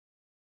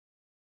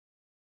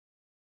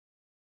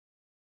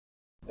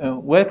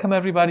welcome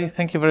everybody.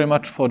 Thank you very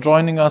much for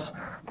joining us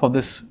for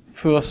this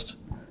first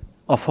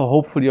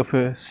hopefully of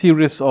a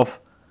series of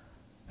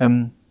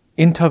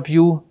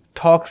interview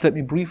talks. Let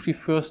me briefly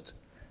first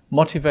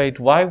motivate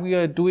why we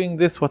are doing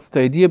this, what's the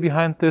idea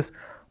behind this,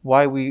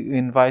 why we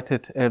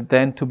invited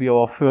Dan to be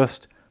our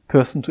first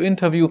person to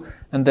interview,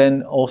 and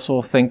then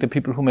also thank the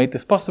people who made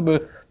this possible.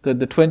 The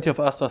 20 of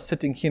us are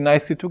sitting here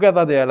nicely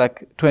together. There are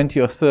like 20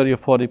 or 30 or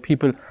 40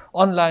 people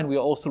online. We are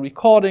also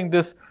recording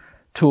this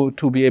to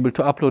be able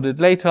to upload it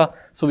later,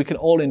 so we can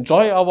all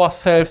enjoy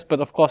ourselves.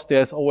 But of course,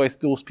 there's always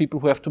those people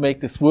who have to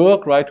make this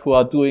work, right? Who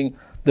are doing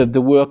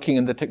the working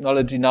and the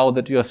technology now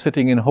that you are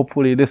sitting and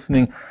hopefully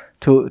listening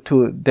to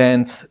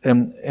Dan's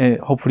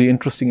hopefully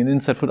interesting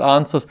and insightful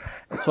answers.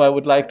 So I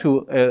would like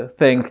to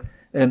thank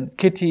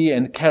Kitty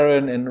and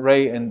Karen and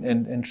Ray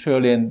and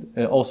Shirley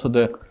and also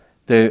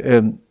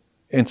the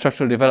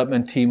instructional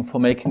development team for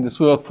making this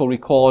work, for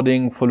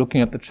recording, for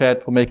looking at the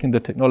chat, for making the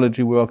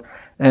technology work,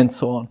 and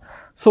so on.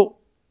 So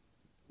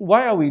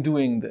why are we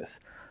doing this?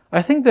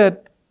 I think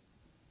that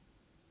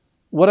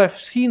what I've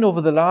seen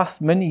over the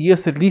last many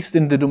years, at least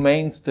in the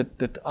domains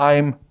that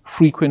I'm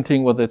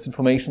frequenting, whether it's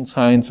information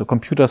science or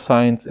computer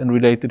science and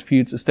related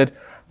fields, is that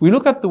we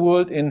look at the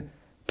world in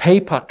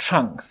paper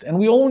chunks, and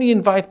we only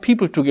invite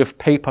people to give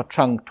paper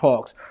chunk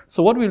talks.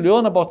 So what we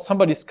learn about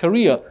somebody's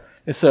career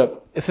is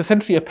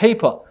essentially a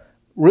paper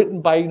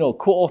written by,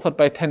 co-authored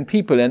by 10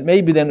 people, and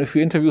maybe then if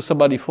you interview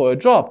somebody for a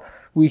job,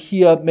 we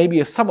hear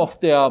maybe some of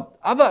their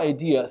other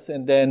ideas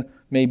and then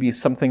maybe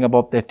something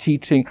about their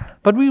teaching,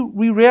 but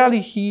we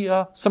rarely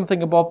hear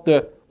something about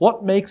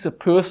what makes a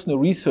person a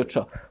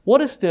researcher.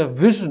 What is their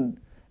vision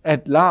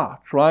at large,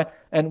 right?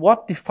 And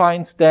what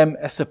defines them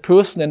as a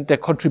person and their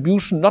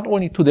contribution not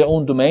only to their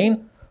own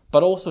domain,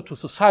 but also to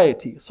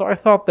society. So I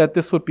thought that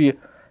this would be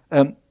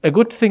a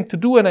good thing to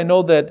do, and I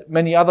know that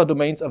many other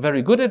domains are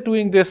very good at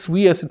doing this.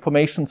 We as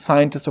information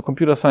scientists or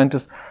computer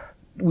scientists,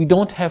 we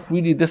don't have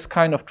really this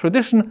kind of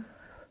tradition.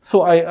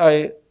 So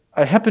I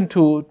happened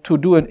to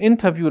do an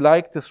interview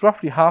like this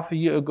roughly half a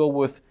year ago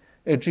with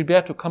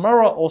Gilberto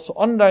Camara, also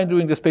online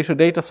doing the Spatial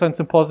Data Science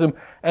Symposium,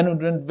 and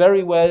it went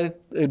very well.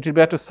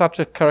 Gilberto is such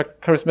a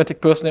charismatic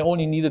person. I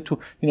only needed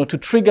to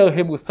trigger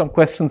him with some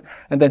questions,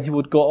 and then he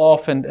would go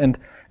off and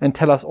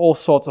tell us all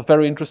sorts of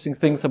very interesting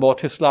things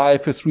about his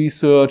life, his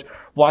research,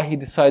 why he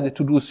decided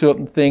to do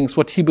certain things,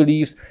 what he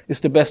believes is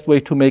the best way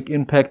to make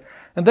impact.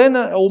 And then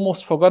I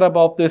almost forgot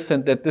about this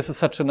and that this is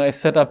such a nice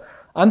setup,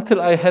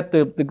 until I had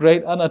the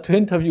great honor to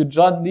interview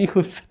John Lee,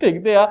 who's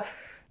sitting there.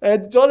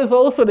 And John is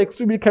also an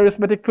extremely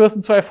charismatic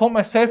person, so I found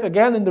myself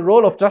again in the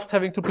role of just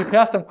having to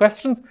prepare some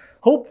questions.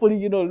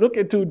 Hopefully, look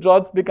into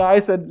John's big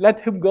eyes and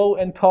let him go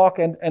and talk,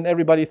 and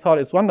everybody thought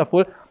it's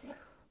wonderful.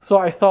 So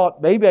I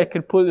thought maybe I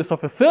could pull this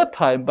off a third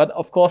time, but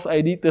of course I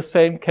need the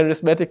same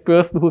charismatic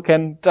person who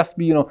can just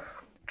be,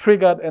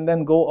 triggered and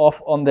then go off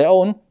on their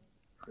own.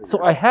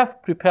 So I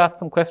have prepared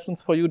some questions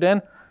for you,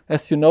 Dan.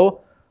 As you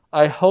know,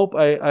 I hope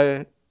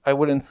I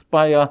will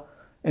inspire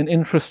an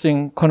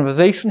interesting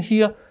conversation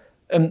here.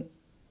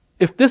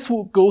 If this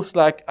goes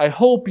like, I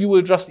hope you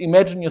will just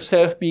imagine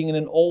yourself being in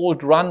an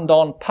old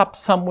rundown pub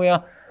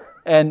somewhere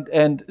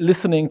and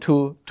listening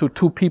to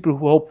two people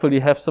who hopefully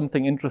have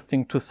something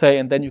interesting to say,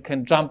 and then you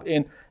can jump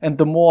in, and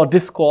the more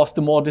discourse,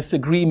 the more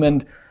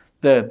disagreement,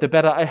 the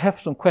better. I have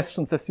some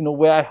questions, as you know,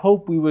 where I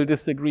hope we will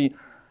disagree.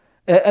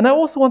 And I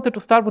also wanted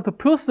to start with a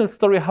personal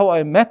story, how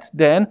I met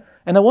Dan,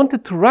 and I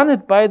wanted to run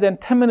it by Dan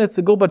 10 minutes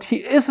ago, but he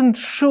isn't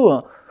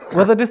sure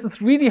whether this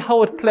is really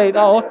how it played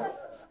out.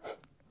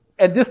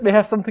 And this may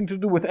have something to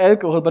do with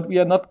alcohol, but we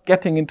are not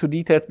getting into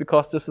details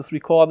because this is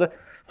recorded.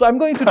 So I'm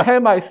going to tell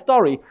my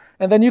story,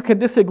 and then you can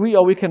disagree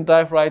or we can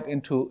dive right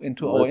into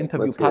our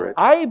interview part.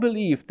 I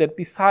believe that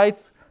besides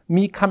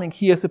me coming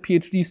here as a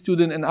PhD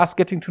student and us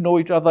getting to know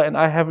each other and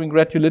I having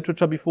read your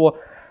literature before,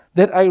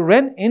 that I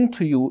ran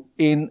into you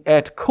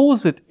at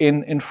COSIT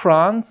in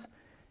France,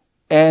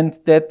 and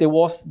that there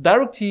was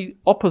directly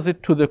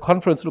opposite to the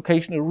conference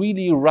location a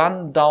really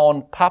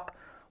run-down pub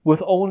with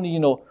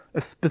only,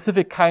 a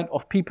specific kind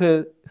of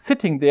people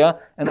sitting there.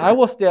 And I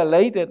was there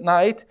late at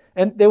night,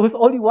 and there was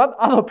only one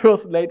other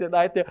person late at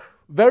night there,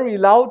 very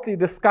loudly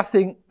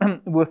discussing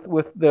with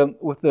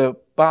the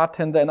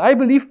bartender. And I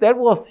believe that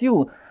was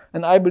you.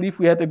 And I believe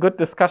we had a good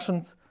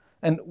discussions,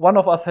 and one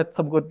of us had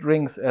some good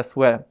drinks as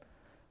well.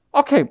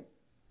 Okay,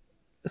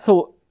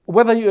 so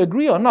whether you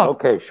agree or not.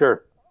 Okay,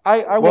 sure.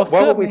 What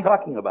were we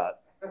talking about?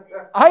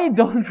 I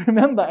don't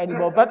remember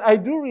anymore, but I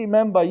do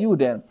remember you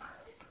then.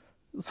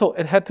 So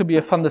it had to be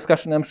a fun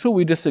discussion. I'm sure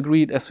we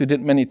disagreed, as we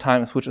did many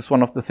times, which is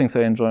one of the things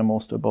I enjoy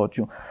most about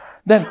you.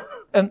 Then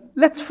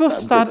let's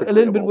first start a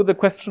little bit with the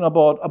question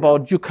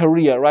about your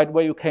career, right?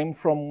 Where you came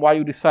from, why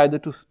you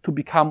decided to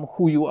become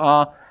who you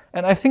are.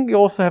 And I think you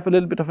also have a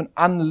little bit of an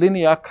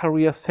unlinear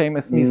career, same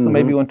as me. So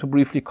maybe you want to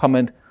briefly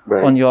comment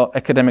on your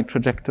academic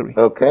trajectory.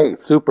 Okay,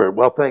 super.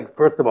 Well,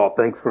 first of all,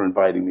 thanks for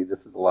inviting me.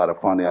 This is a lot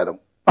of fun.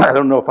 I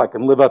don't know if I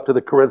can live up to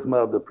the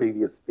charisma of the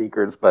previous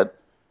speakers, but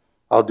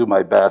I'll do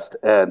my best.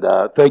 And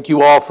thank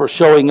you all for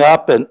showing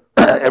up, and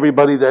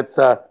everybody that's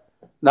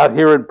not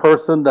here in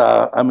person.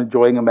 I'm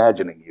enjoying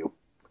imagining you.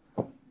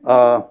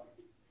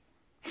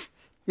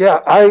 Yeah,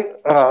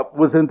 I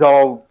was into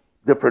all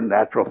different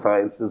natural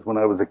sciences when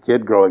I was a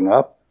kid growing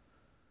up.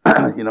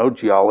 You know,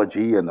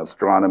 geology and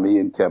astronomy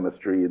and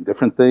chemistry and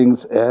different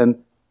things.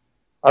 And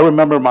I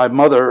remember my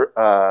mother,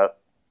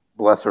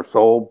 bless her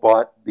soul,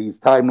 bought these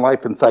Time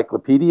Life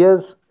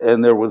encyclopedias,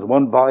 and there was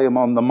one volume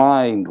on the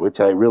mind,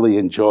 which I really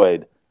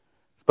enjoyed,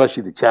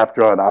 especially the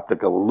chapter on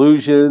optical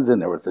illusions,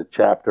 and there was a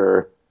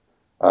chapter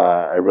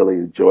I really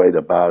enjoyed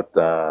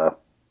about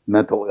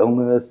mental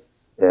illness,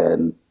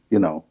 and, you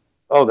know,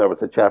 oh, there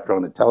was a chapter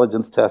on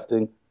intelligence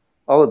testing.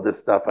 All of this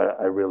stuff,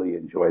 I really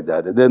enjoyed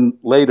that. And then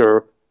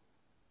later,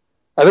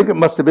 I think it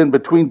must have been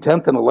between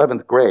 10th and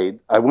 11th grade,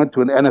 I went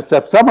to an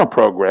NSF summer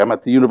program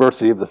at the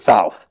University of the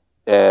South.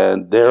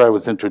 And there I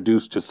was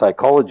introduced to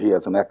psychology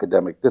as an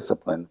academic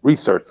discipline,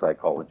 research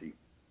psychology.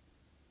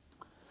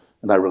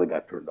 And I really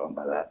got turned on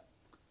by that.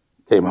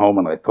 Came home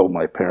and I told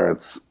my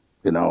parents,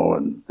 you know,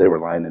 and they were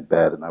lying in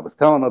bed and I was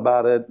telling them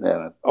about it.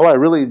 And, oh, I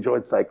really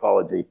enjoyed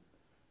psychology.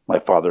 My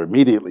father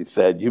immediately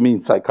said, "You mean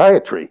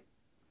psychiatry?"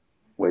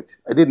 Which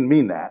I didn't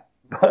mean that,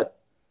 but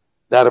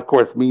that, of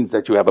course, means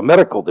that you have a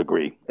medical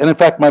degree. And in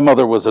fact, my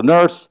mother was a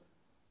nurse.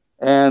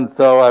 And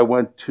so I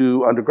went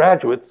to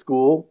undergraduate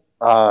school,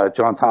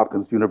 Johns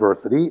Hopkins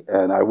University,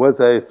 and I was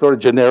a sort of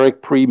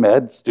generic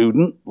pre-med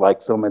student,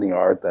 like so many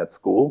are at that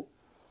school.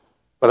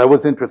 But I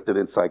was interested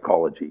in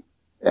psychology.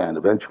 And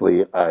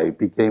eventually I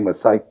became a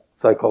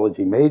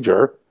psychology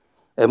major.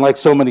 And like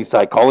so many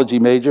psychology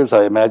majors,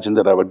 I imagined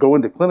that I would go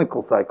into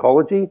clinical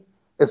psychology.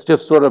 It's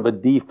just sort of a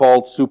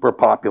default, super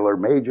popular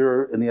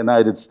major in the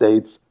United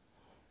States.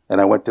 And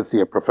I went to see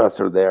a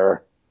professor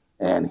there,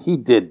 and he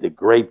did the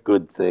great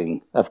good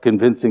thing of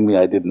convincing me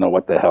I didn't know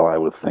what the hell I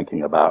was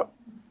thinking about.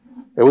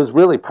 It was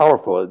really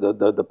powerful,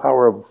 the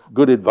power of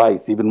good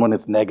advice, even when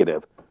it's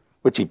negative,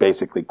 which he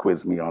basically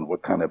quizzed me on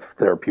what kind of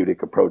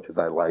therapeutic approaches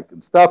I liked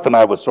and stuff. And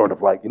I was sort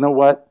of like, you know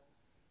what?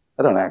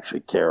 I don't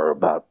actually care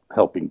about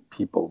helping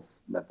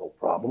people's mental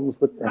problems.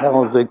 What the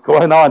hell is it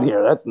going on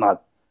here? That's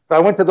not. So I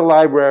went to the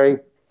library,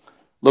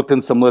 looked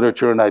in some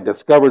literature, and I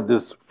discovered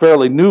this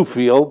fairly new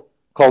field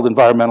called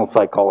environmental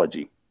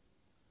psychology,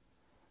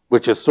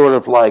 which is sort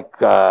of like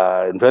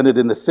invented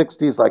in the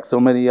 60s, like so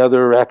many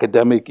other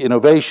academic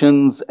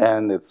innovations,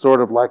 and it's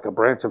sort of like a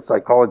branch of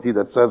psychology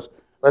that says,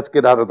 let's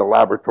get out of the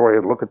laboratory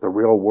and look at the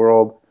real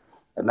world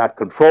and not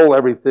control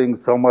everything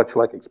so much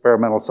like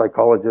experimental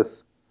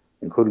psychologists,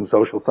 including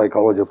social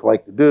psychologists,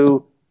 like to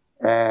do,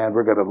 and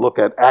we're going to look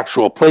at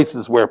actual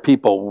places where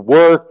people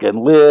work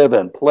and live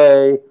and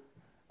play,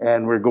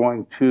 and we're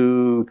going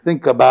to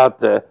think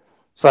about the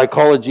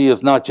psychology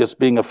as not just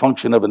being a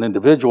function of an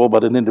individual,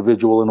 but an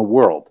individual in a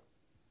world.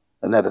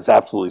 And that is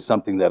absolutely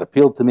something that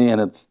appealed to me,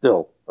 and it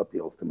still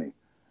appeals to me.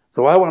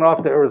 So I went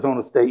off to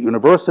Arizona State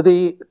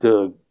University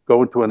to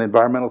go into an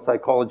environmental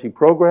psychology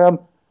program.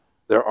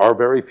 There are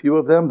very few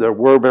of them. There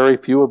were very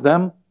few of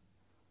them.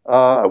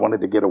 I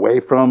wanted to get away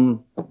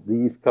from the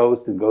East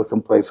Coast and go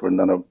someplace where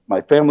none of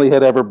my family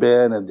had ever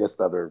been, and just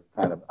other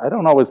kind of, I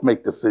don't always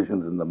make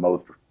decisions in the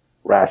most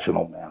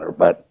rational manner,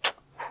 but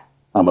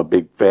I'm a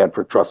big fan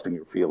for trusting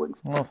your feelings.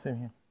 Well, same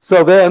here.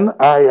 So then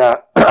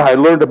I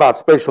learned about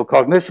spatial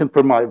cognition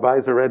from my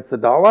advisor, Ed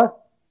Sadala.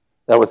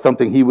 That was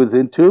something he was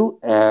into.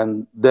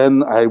 And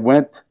then I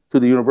went to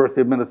the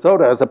University of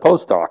Minnesota as a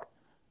postdoc,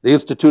 the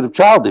Institute of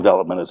Child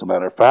Development, as a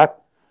matter of fact.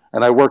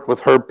 And I worked with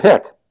Herb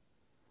Pick,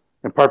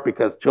 in part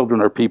because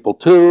children are people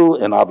too,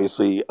 and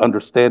obviously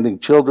understanding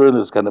children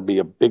is going to be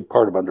a big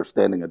part of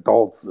understanding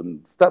adults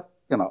and stuff,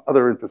 you know,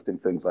 other interesting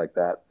things like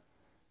that.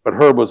 But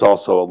Herb was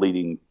also a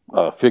leading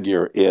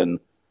figure in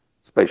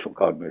spatial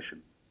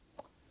cognition.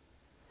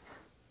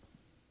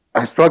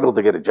 I struggled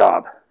to get a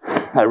job.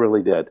 I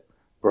really did,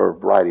 for a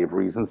variety of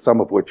reasons, some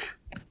of which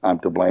I'm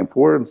to blame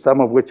for, and some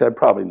of which I'm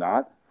probably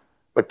not.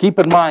 But keep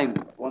in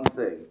mind one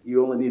thing,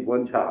 you only need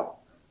one job.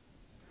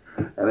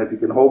 And if you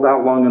can hold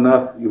out long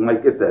enough, you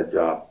might get that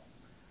job.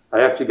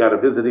 I actually got a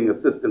visiting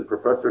assistant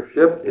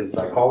professorship in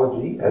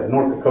psychology at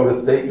North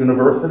Dakota State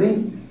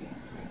University.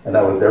 And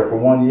I was there for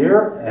 1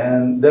 year,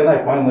 and then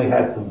I finally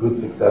had some good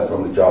success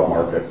on the job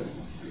market.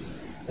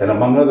 And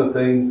among other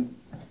things,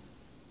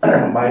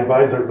 my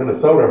advisor at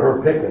Minnesota,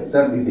 Herb Pick, had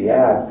sent me the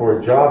ad for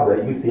a job that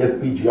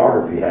UCSB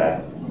geography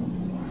had.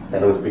 And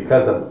it was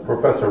because of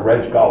Professor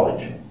Reg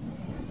Golich,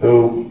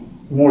 who,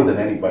 more than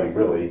anybody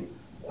really,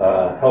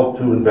 helped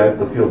to invent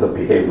the field of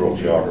behavioral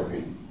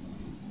geography,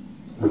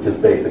 which is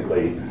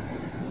basically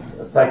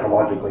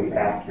psychologically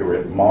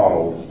accurate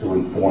models to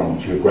inform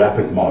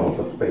geographic models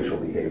of spatial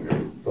behavior.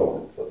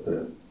 So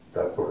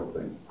that sort of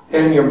thing.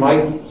 And your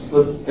mic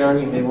slipped down,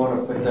 you may want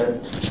to put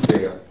that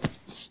there.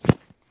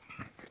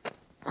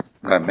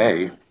 I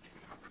may.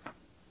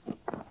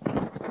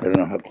 I don't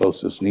know how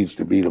close this needs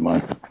to be to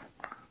my,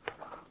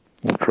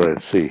 we'll try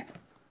to see.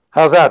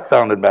 How's that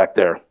sounding back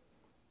there?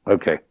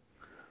 Okay,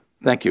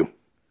 thank you.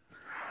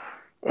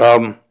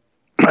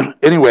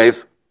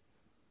 Anyways,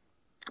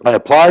 I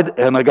applied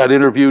and I got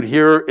interviewed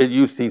here at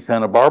UC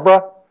Santa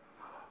Barbara,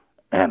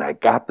 and I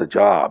got the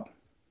job.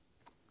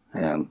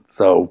 And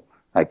so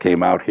I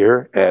came out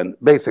here, and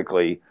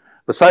basically,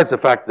 besides the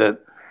fact that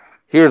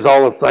here's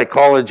all of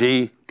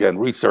psychology, again,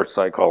 research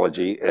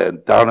psychology,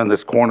 and down in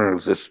this corner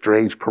is this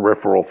strange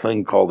peripheral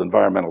thing called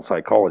environmental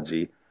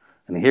psychology,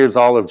 and here's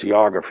all of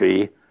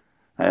geography,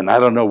 and I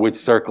don't know which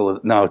circle,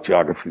 no,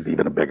 geography is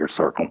even a bigger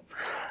circle.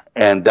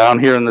 And down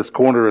here in this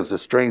corner is a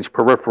strange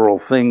peripheral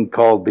thing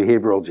called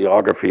behavioral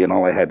geography, and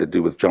all I had to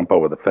do was jump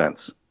over the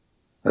fence.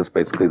 That's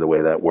basically the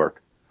way that worked.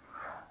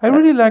 I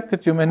really like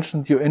that you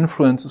mentioned your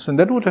influences, and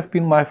that would have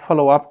been my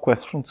follow-up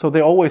question. So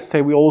they always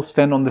say we all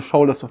stand on the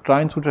shoulders of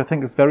giants, which I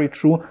think is very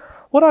true.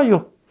 What are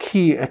your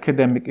key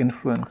academic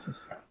influences?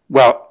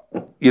 Well,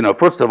 you know,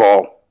 first of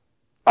all,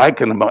 I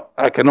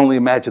can only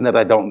imagine that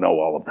I don't know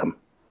all of them.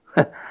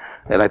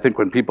 And I think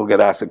when people get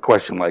asked a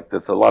question like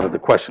this, a lot of the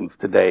questions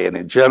today, and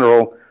in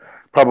general,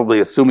 probably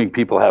assuming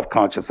people have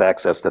conscious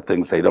access to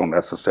things they don't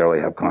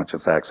necessarily have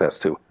conscious access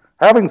to.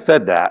 Having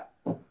said that,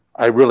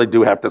 I really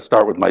do have to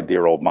start with my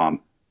dear old mom,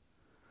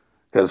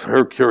 because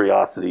her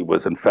curiosity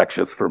was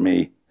infectious for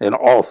me in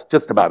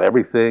just about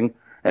everything,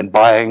 and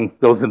buying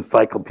those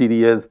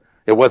encyclopedias.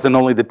 It wasn't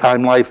only the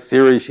Time Life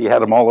series, she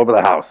had them all over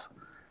the house.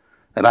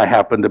 And I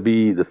happened to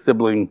be the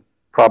sibling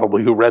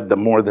probably who read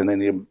them more than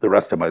any of the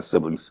rest of my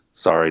siblings.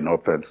 Sorry, no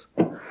offense,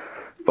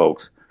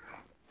 folks.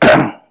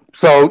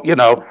 So, you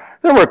know,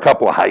 there were a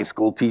couple of high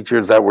school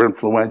teachers that were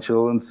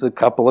influential, and a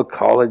couple of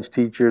college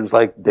teachers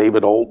like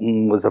David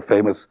Olton was a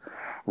famous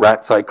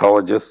rat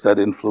psychologist that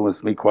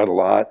influenced me quite a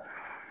lot.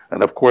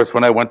 And of course,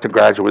 when I went to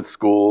graduate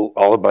school,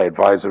 all of my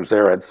advisors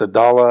there, Ed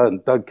Sadala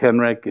and Doug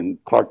Kenrick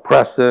and Clark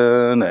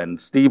Presson and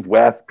Steve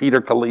West,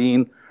 Peter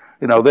Colleen,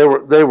 you know,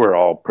 they were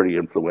all pretty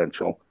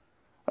influential.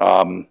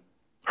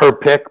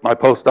 Herb Pick, my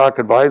postdoc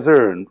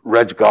advisor, and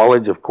Reg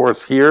Gollage, of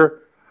course, here.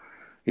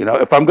 You know,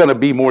 if I'm going to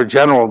be more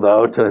general,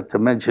 though, to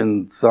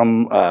mention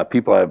some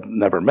people I've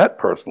never met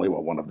personally,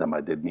 well, one of them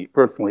I did meet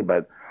personally,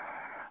 but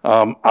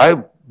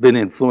I've been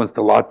influenced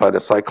a lot by the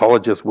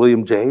psychologist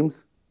William James.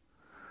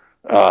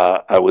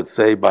 I would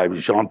say by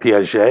Jean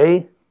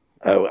Piaget.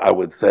 I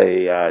would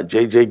say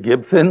J.J.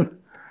 Gibson,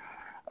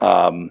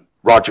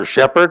 Roger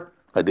Shepard.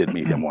 I did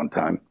meet him one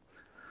time.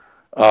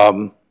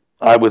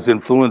 I was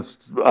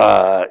influenced,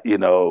 you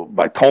know,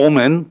 by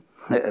Tolman,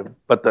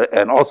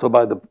 and also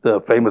by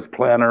the famous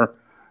planner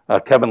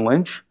Kevin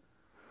Lynch,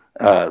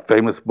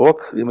 famous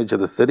book, The Image of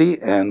the City,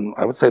 and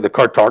I would say the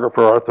cartographer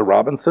Arthur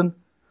Robinson.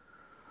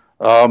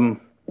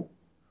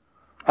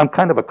 I'm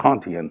kind of a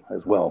Kantian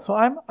as well. So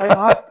I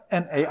asked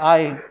an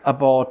AI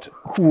about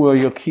who were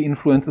your key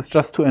influences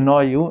just to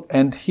annoy you,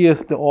 and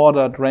here's the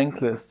ordered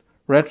rank list.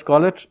 Reg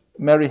Gollage,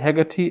 Mary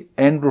Haggerty,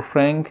 Andrew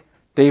Frank,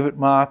 David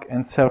Mark,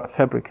 and Sarah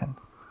Fabricant.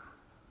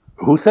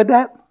 Who said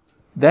that?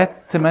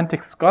 That's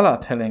Semantic Scholar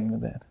telling me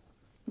that.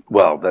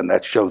 Well, then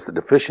that shows the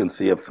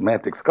deficiency of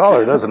Semantic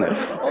Scholar, doesn't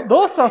it?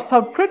 Those are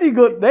some pretty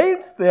good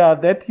names there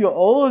that you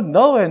all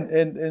know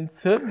and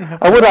certainly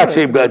have. I would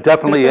actually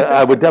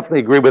I would definitely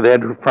agree with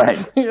Andrew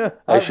Frank. Yeah,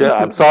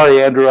 I'm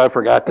sorry, Andrew, I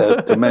forgot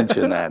to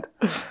mention that.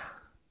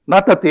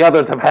 Not that the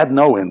others have had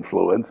no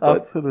influence,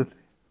 but absolutely.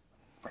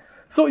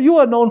 So you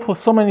are known for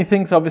so many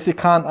things. Obviously,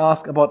 can't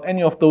ask about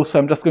any of those. So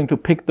I'm just going to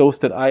pick those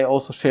that I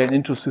also share an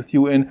interest with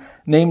you in,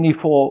 namely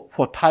for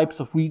types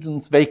of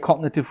regions, very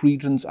cognitive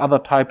regions, other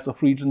types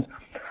of regions.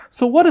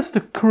 So what is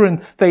the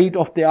current state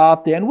of the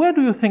art there, and where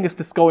do you think is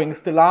this going?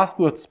 Is the last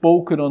word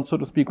spoken on, so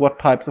to speak, what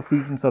types of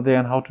regions are there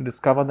and how to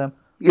discover them?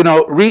 You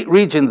know,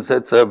 regions,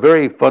 it's a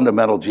very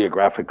fundamental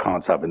geographic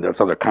concept, and there's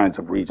other kinds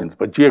of regions,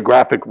 but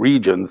geographic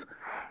regions,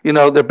 you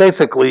know,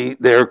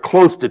 they're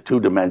close to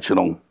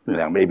two-dimensional, you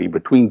know, maybe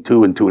between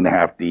 2 and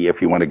 2.5D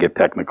if you want to get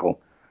technical.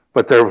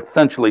 But they're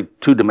essentially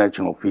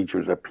two-dimensional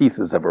features or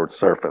pieces of Earth's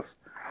surface.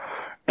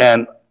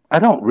 And I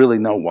don't really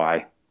know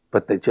why,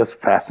 but they just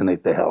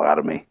fascinate the hell out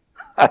of me.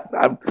 I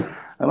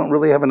don't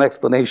really have an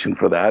explanation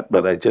for that,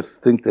 but I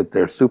just think that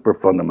they're super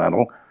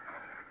fundamental.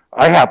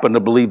 I happen to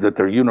believe that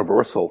they're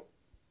universal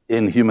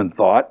in human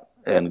thought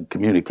and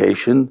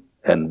communication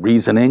and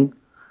reasoning.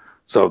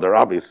 So they're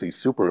obviously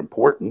super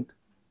important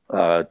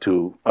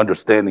to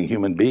understanding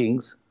human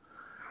beings.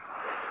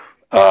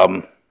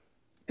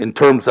 In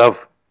terms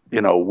of,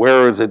 you know,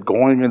 where is it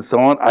going and so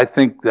on, I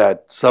think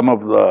that some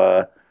of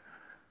the,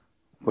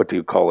 what do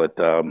you call it,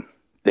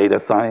 data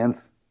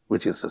science,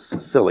 which is a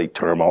silly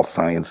term, all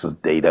science is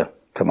data,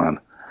 come on.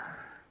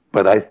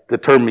 But the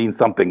term means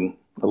something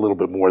a little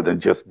bit more than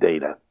just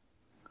data.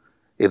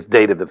 It's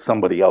data that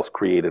somebody else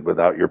created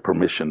without your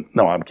permission.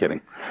 No, I'm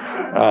kidding.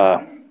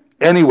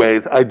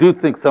 Anyways, I do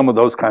think some of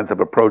those kinds of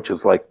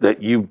approaches like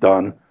that you've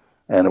done,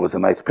 and it was a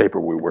nice paper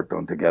we worked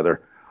on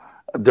together,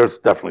 there's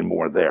definitely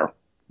more there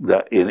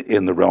that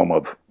in the realm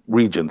of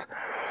regions.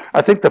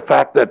 I think the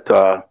fact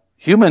that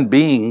human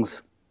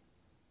beings,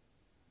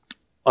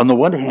 on the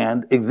one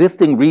hand,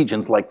 existing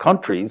regions like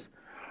countries,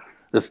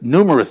 there's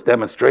numerous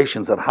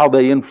demonstrations of how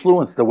they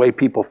influence the way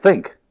people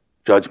think,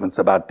 judgments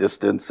about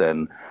distance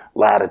and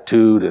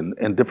latitude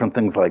and different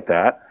things like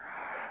that.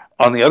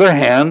 On the other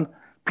hand,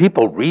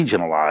 people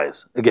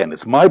regionalize. Again,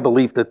 it's my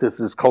belief that this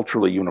is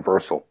culturally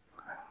universal.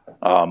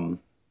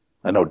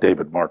 I know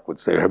David Mark would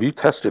say, have you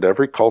tested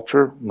every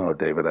culture? No,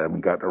 David, I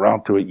haven't gotten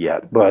around to it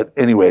yet. But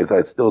anyways,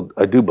 I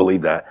do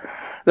believe that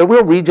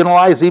we'll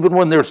regionalize even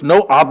when there's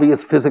no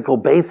obvious physical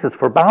basis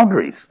for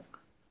boundaries,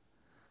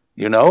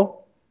 you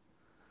know?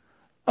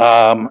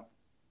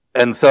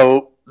 And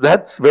so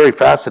that's very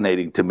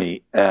fascinating to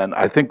me. And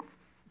I think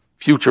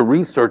future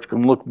research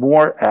can look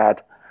more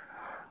at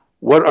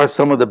what are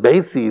some of the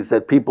bases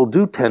that people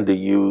do tend to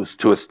use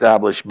to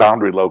establish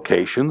boundary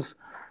locations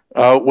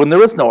when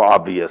there is no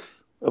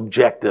obvious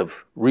objective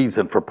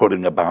reason for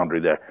putting a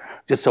boundary there.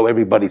 Just so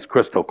everybody's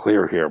crystal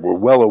clear here, we're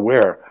well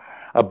aware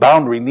a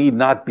boundary need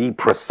not be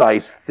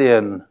precise,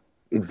 thin,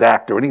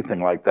 exact, or anything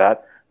like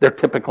that. They're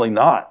typically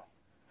not.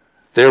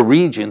 They're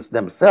regions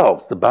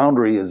themselves. The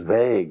boundary is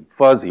vague,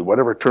 fuzzy,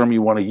 whatever term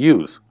you want to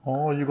use.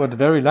 Oh, you got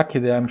very lucky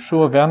there. I'm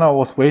sure Werner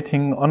was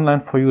waiting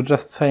online for you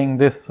just saying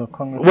this. So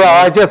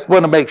well, I just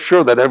want to make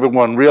sure that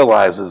everyone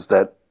realizes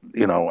that,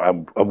 you know,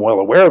 I'm well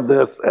aware of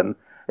this, and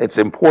it's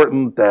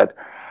important that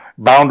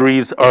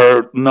boundaries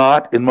are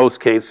not, in most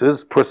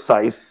cases,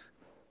 precise,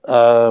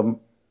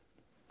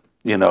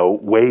 you know,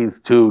 ways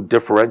to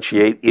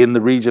differentiate in the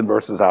region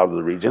versus out of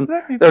the region.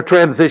 They're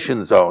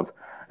transition zones.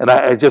 And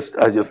I just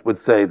would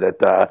say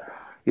that,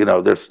 you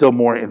know, there's still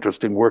more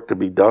interesting work to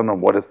be done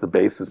on what is the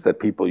basis that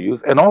people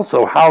use, and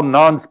also how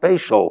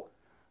non-spatial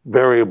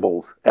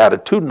variables,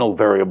 attitudinal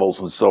variables,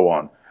 and so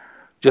on.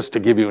 Just to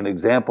give you an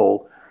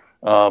example,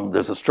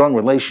 there's a strong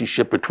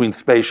relationship between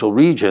spatial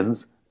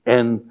regions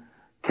and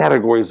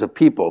categories of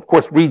people. Of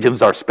course,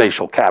 regions are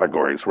spatial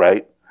categories,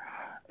 right?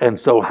 And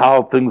so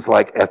how things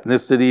like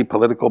ethnicity,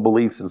 political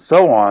beliefs, and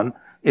so on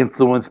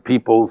influence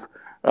people's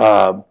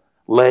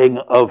laying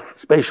of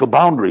spatial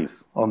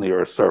boundaries on the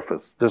Earth's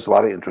surface. There's a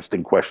lot of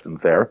interesting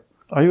questions there.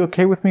 Are you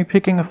okay with me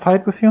picking a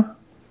fight with you?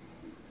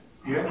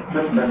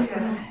 Yeah.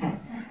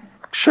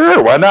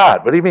 Sure, why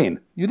not? What do you mean?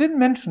 You didn't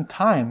mention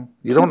time.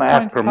 You don't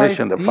ask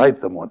permission to fight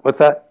someone. What's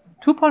that?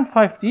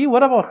 2.5D?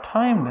 What about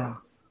time then?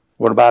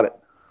 What about it?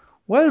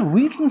 Well,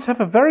 regions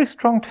have a very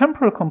strong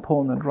temporal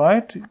component,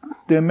 right?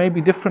 There may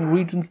be different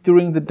regions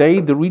during the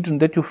day. The region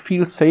that you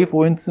feel safe,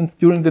 for instance,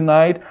 during the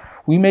night.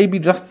 We may be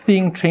just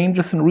seeing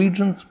changes in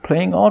regions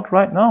playing out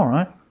right now,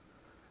 right?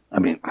 I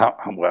mean, how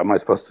am I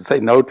supposed to say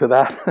no to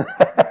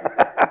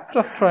that?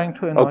 Just trying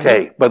to annoy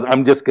Okay, you. but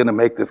I'm just going to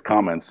make this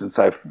comment since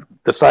I've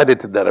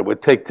decided that I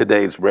would take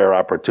today's rare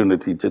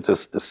opportunity to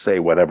just to say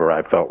whatever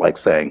I felt like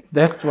saying.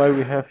 That's why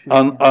we have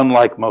you.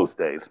 Unlike most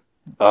days.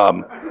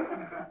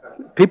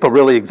 People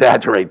really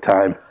exaggerate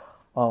time.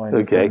 Oh,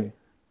 okay?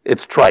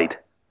 It's trite.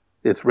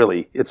 It's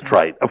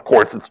trite. Of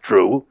course it's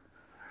true,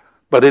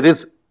 but it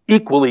is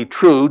equally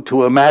true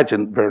to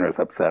imagine, Werner's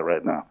upset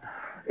right now,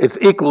 it's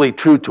equally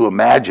true to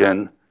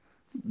imagine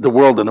the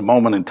world in a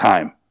moment in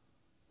time,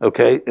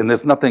 okay? And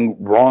there's nothing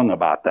wrong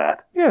about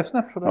that. Yes,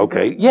 naturally.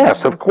 Okay,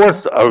 yes, of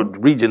course,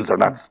 regions are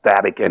not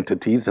static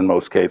entities in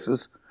most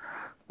cases.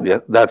 Yeah,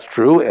 that's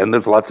true, and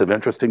there's lots of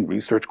interesting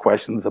research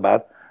questions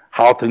about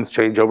how things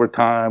change over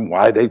time,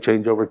 why they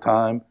change over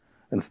time,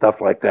 and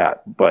stuff like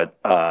that. But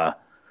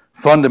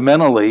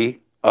fundamentally,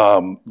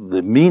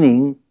 the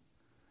meaning,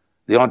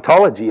 the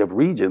ontology of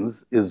regions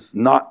is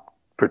not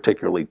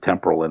particularly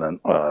temporal in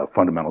a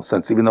fundamental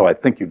sense, even though I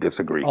think you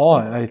disagree. Oh,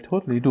 I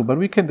totally do, but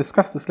we can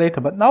discuss this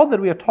later. But now that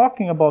we are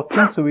talking about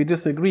things where we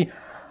disagree,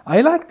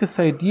 I like this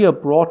idea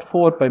brought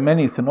forward by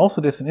Menis, and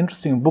also there's an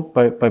interesting book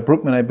by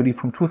Brookman, I believe,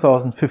 from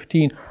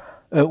 2015,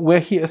 where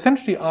he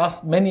essentially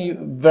asked many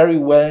very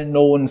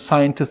well-known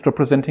scientists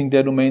representing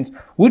their domains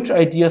which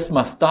ideas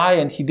must die,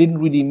 and he didn't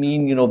really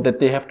mean, you know, that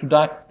they have to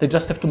die, they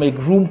just have to make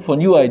room for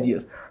new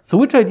ideas. So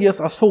which ideas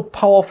are so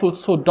powerful,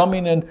 so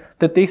dominant,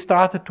 that they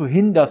started to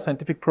hinder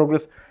scientific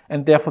progress,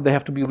 and therefore they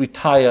have to be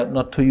retired,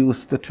 not to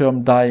use the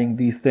term dying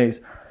these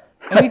days.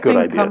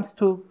 Anything comes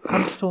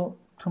to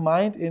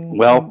mind in...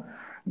 Well,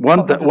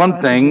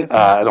 one thing,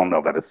 I don't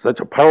know that it's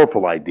such a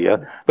powerful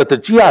idea, but the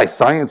GI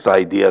science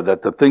idea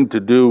that the thing to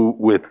do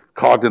with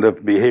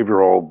cognitive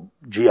behavioral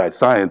GI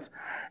science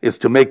is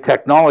to make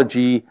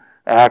technology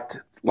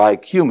act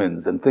like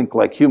humans and think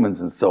like humans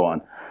and so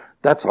on,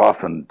 that's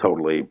often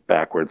totally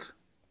backwards.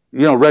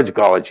 You know, Reg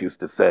Golich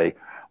used to say,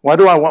 why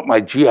do I want my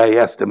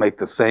GIS to make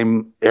the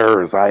same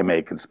errors I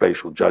make in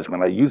spatial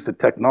judgment? I use the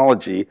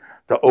technology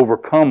to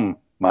overcome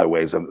my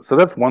ways of it. So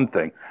that's one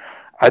thing.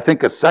 I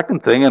think a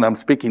second thing, and I'm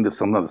speaking to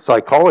some of the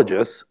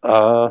psychologists,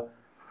 no,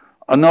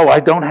 I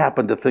don't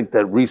happen to think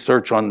that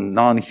research on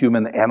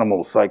non-human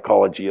animal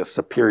psychology is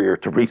superior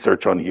to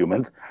research on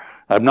humans.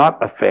 I'm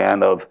not a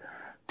fan of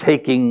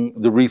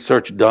taking the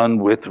research done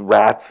with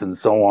rats and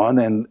so on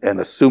and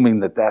assuming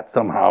that that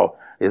somehow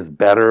is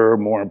better,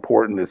 more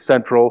important, is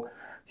central.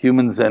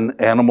 Humans and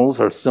animals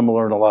are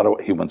similar in a lot of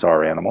ways. Humans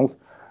are animals,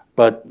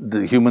 but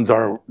the humans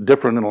are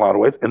different in a lot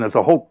of ways. And there's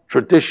a whole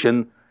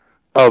tradition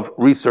of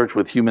research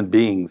with human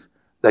beings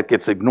that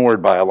gets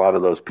ignored by a lot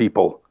of those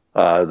people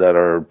that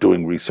are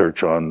doing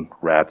research on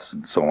rats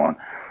and so on.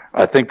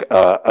 I think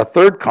a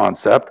third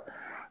concept,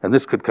 and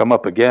this could come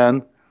up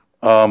again,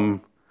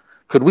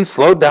 could we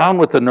slow down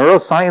with the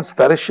neuroscience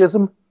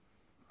fetishism?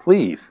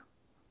 Please.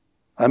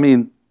 I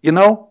mean, you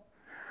know,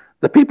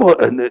 The people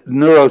in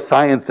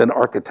neuroscience and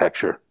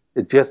architecture,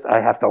 I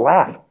have to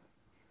laugh.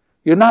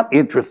 You're not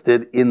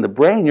interested in the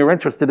brain, you're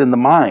interested in the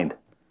mind.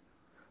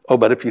 Oh,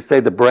 but if you say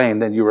the brain,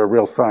 then you're a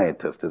real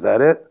scientist. Is that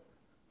it?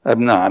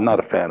 No, I'm not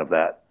a fan of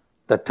that.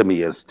 That to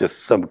me is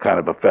just some kind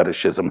of a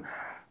fetishism.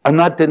 I'm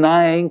not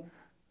denying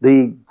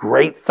the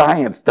great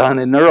science done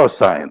in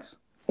neuroscience,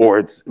 or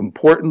its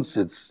importance,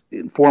 its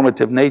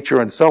informative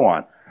nature, and so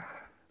on.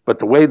 But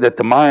the way that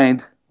the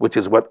mind, which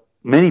is what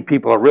many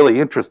people are really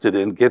interested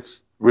in,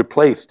 gets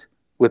replaced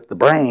with the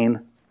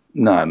brain,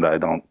 no, I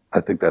don't. I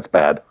think that's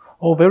bad.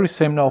 Oh, very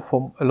same now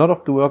for a lot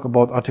of the work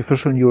about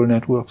artificial neural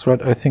networks,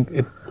 right? I think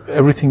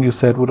everything you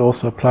said would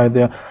also apply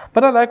there.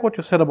 But I like what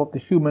you said about the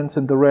humans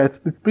and the rats,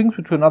 which brings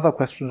me to another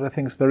question that I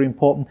think is very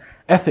important.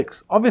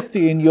 Ethics.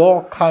 Obviously, in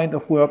your kind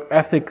of work,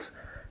 ethics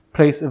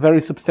plays a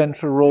very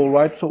substantial role,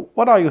 right? So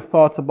what are your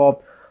thoughts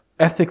about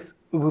ethics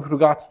with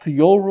regards to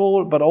your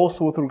role, but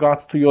also with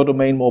regards to your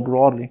domain more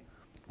broadly?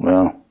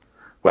 Well,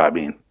 I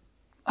mean,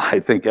 I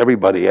think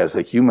everybody as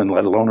a human,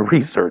 let alone a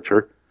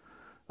researcher,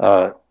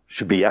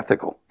 should be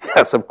ethical.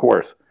 Yes, of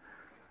course.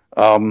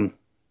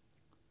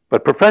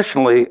 But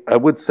professionally, I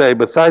would say,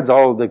 besides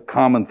all of the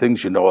common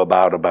things you know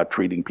about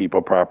treating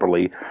people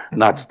properly,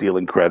 not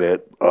stealing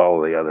credit,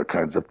 all the other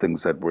kinds of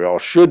things that we all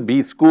should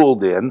be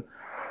schooled in,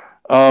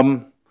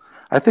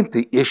 I think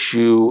the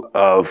issue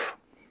of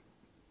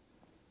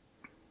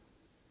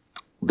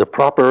the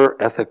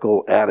proper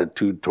ethical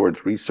attitude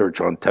towards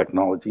research on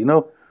technology. You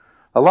know,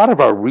 a lot of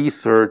our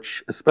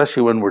research,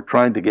 especially when we're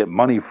trying to get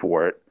money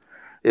for it,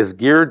 is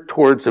geared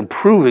towards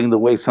improving the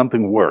way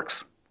something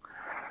works.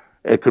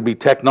 It could be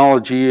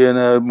technology in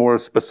a more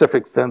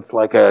specific sense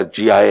like a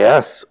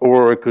GIS,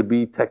 or it could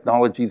be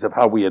technologies of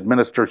how we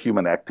administer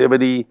human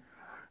activity,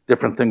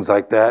 different things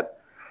like that.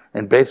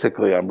 And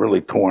basically, I'm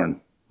really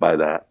torn by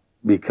that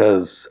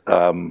because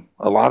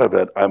a lot of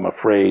it, I'm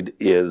afraid,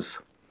 is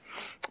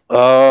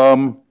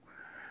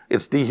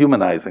it's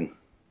dehumanizing.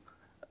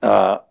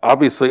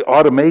 Obviously,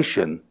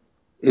 automation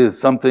is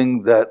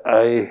something that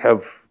I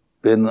have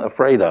been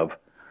afraid of.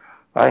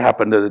 I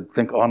happen to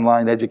think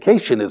online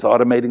education is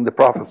automating the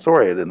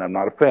professoriate, and I'm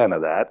not a fan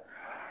of that.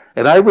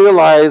 And I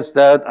realize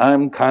that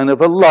I'm kind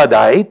of a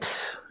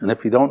Luddite, and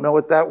if you don't know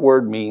what that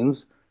word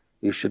means,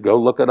 you should go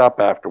look it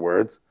up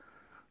afterwards.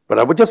 But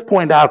I would just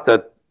point out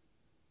that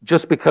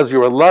just because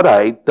you're a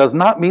Luddite does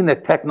not mean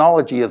that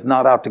technology is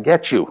not out to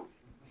get you.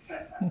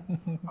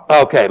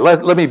 Okay,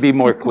 let me be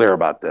more clear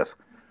about this.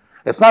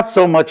 It's not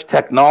so much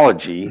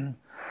technology,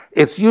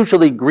 it's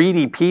usually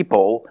greedy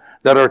people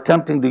that are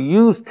attempting to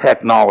use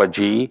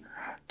technology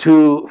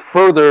to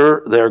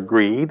further their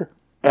greed.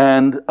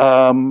 And,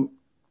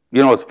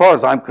 you know, as far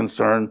as I'm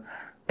concerned,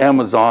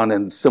 Amazon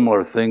and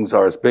similar things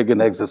are as big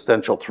an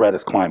existential threat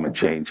as climate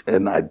change.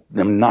 And I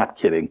am not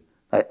kidding.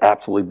 I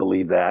absolutely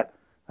believe that.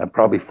 I'm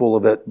probably full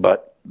of it,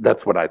 but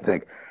that's what I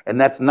think. And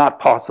that's not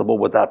possible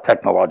without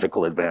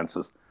technological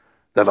advances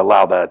that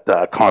allow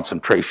that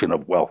concentration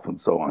of wealth and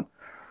so on.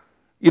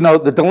 You know,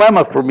 the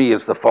dilemma for me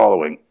is the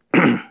following.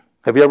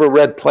 Have you ever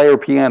read Player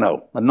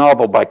Piano, a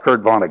novel by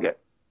Kurt Vonnegut?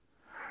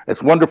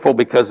 It's wonderful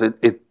because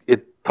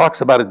it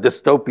talks about a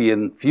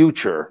dystopian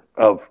future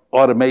of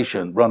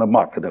automation run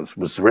amok, and it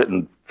was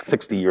written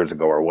 60 years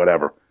ago or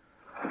whatever.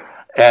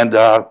 And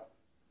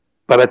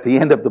but at the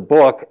end of the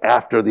book,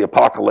 after the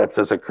apocalypse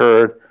has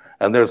occurred,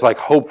 and there's like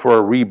hope for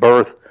a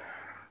rebirth,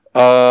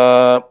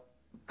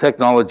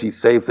 technology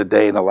saves the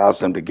day and allows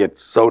them to get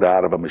soda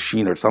out of a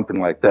machine or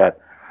something like that.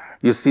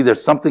 You see,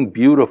 there's something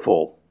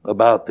beautiful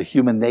about the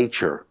human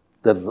nature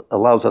that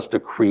allows us to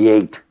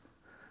create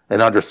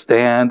and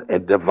understand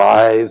and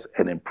devise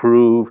and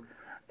improve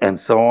and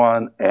so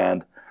on.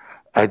 And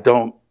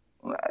I'm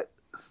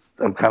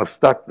kind of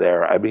stuck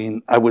there. I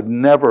mean, I would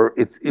never,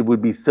 it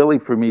would be silly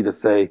for me to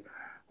say,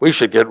 we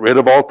should get rid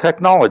of all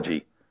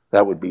technology.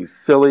 That would be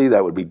silly,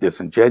 that would be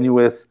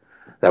disingenuous,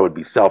 that would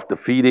be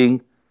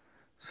self-defeating.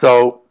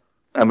 So,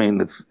 I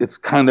mean, it's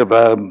kind of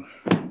a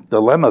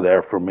dilemma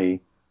there for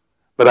me.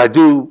 But I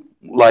do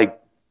like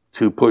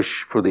to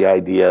push for the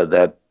idea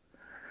that,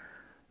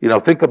 you know,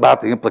 think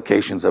about the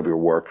implications of your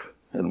work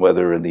and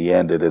whether in the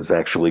end it is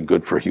actually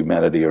good for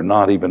humanity or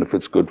not, even if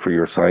it's good for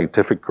your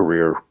scientific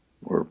career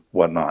or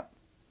whatnot.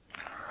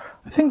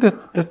 I think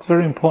that's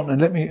very important,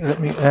 and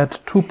let me add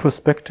two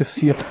perspectives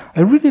here.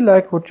 I really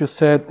like what you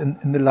said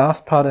in the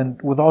last part,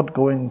 and without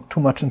going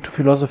too much into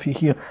philosophy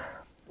here,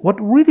 what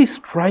really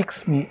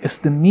strikes me is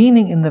the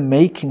meaning in the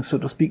making, so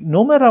to speak.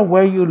 No matter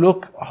where you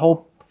look,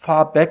 how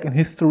far back in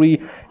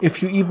history,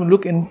 if you even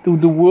look into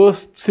the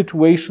worst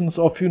situations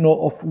of, you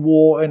know, of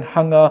war and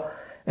hunger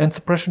and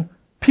suppression,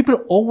 people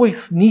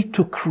always need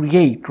to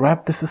create,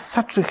 right? This is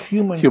such a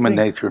human thing.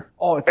 Nature.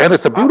 Oh, and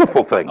it's a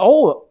beautiful thing.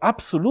 Oh,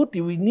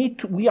 absolutely.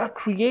 We are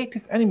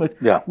creative animals.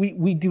 Yeah.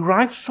 We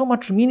derive so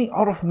much meaning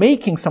out of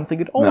making something.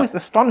 It always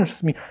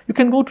astonishes me. You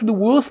can go to the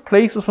worst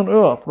places on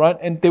earth, right?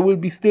 And there will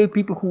be still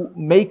people who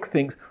make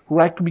things, who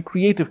like to be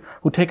creative,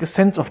 who take a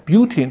sense of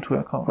beauty into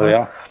account. Right?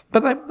 Yeah.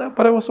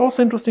 But it was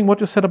also interesting what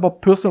you said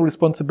about personal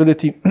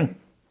responsibility.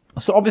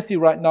 So obviously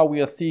right now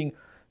we are seeing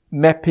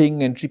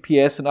mapping and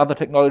GPS and other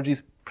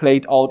technologies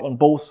played out on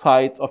both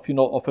sides of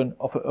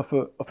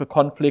a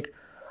conflict.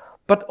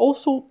 But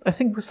also, I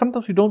think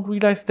sometimes we don't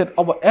realize that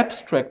our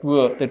abstract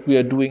work that we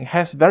are doing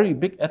has very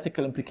big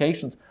ethical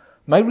implications.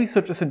 My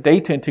research is in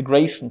data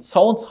integration.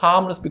 Sounds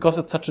harmless because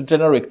it's such a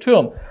generic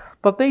term,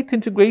 but data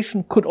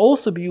integration could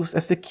also be used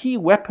as a key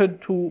weapon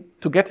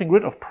to getting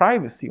rid of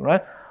privacy,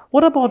 right?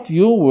 What about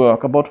your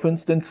work about, for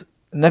instance,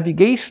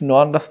 navigation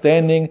or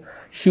understanding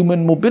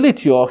human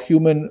mobility or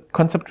human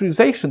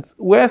conceptualizations?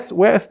 Where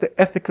is the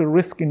ethical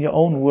risk in your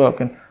own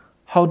work, and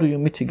how do you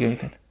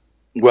mitigate it?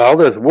 Well,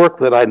 there's work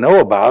that I know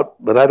about,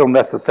 but I don't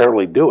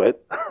necessarily do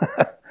it.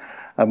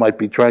 I might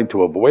be trying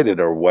to avoid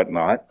it or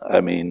whatnot. I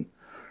mean,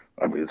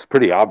 it's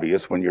pretty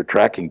obvious when you're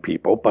tracking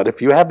people, but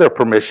if you have their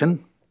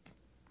permission,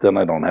 then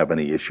I don't have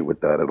any issue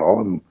with that at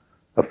all. I'm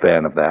a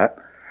fan of that.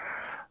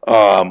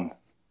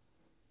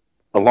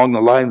 Along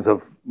the lines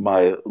of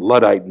my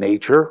Luddite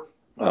nature,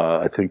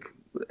 I think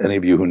any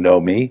of you who know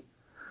me,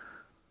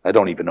 I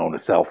don't even own a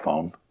cell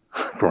phone,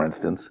 for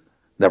instance.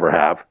 Never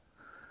have.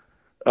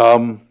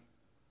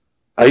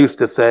 I used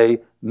to say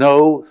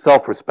no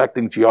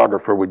self-respecting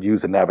geographer would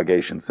use a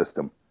navigation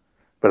system.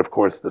 But of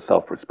course, the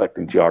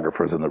self-respecting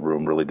geographers in the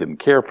room really didn't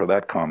care for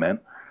that comment.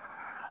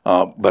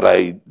 But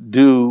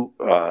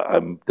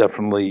I'm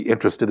definitely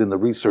interested in the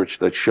research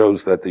that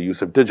shows that the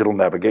use of digital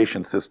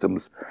navigation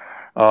systems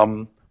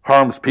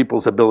harms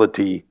people's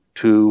ability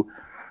to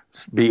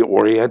be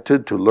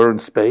oriented, to learn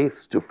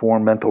space, to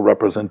form mental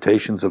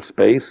representations of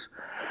space.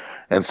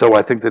 And so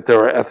I think that there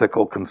are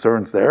ethical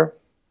concerns there.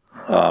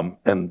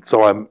 And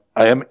so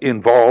I am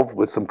involved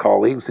with some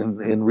colleagues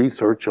in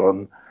research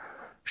on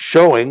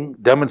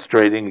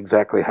demonstrating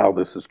exactly how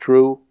this is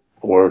true,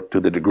 or to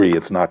the degree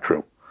it's not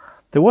true.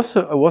 There was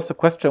a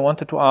question I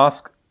wanted to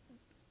ask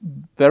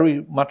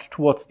very much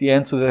towards the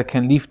end so that I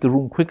can leave the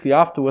room quickly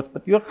afterwards,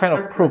 but you're kind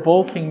of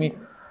provoking me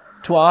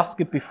to ask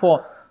it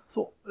before.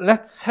 So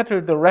let's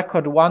settle the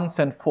record once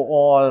and for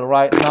all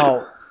right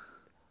now.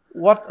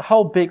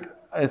 How big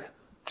is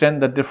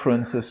gender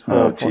differences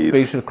for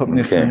spatial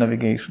cognition and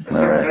navigation?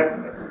 All right.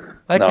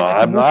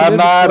 I'm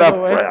not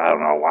afraid. I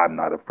don't know. I'm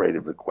not afraid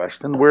of the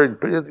question.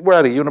 We're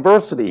at a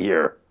university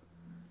here.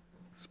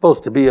 It's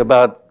supposed to be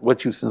about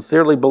what you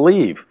sincerely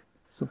believe.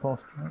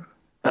 Supposed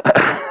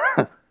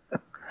to.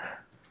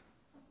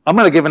 I'm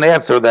going to give an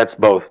answer that's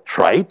both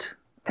trite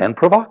and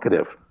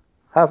provocative.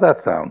 How's that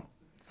sound?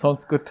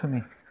 Sounds good to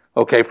me.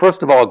 Okay,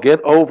 first of all,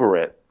 get over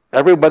it.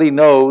 Everybody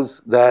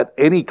knows that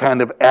any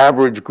kind of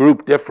average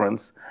group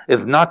difference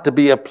is not to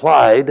be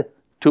applied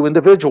to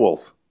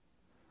individuals.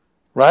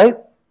 Right?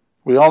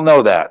 We all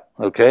know that,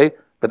 okay?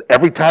 But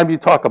every time you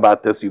talk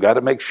about this, you got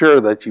to make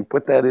sure that you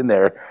put that in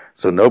there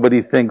so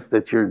nobody thinks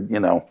that you're,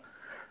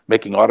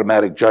 making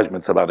automatic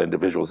judgments about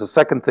individuals. The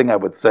second thing I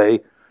would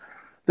say,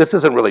 this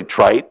isn't really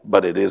trite,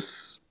 but it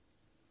is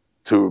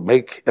to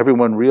make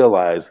everyone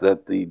realize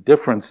that the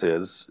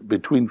differences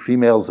between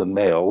females and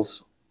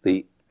males,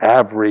 the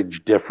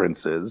average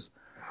differences,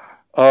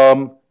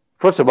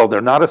 first of all, they're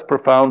not as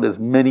profound as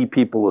many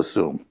people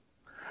assume.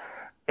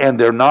 And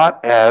they're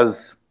not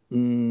as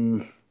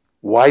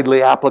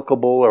widely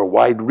applicable or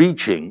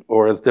wide-reaching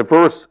or as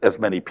diverse as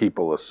many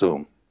people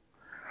assume.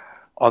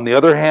 On the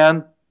other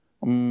hand,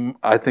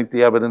 I think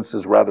the evidence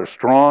is rather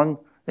strong,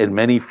 and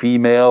many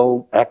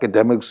female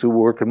academics who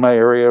work in my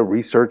area,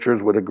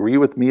 researchers, would agree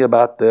with me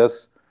about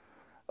this,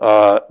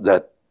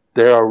 that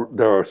there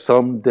are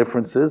some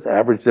differences,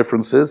 average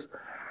differences,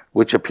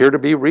 which appear to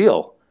be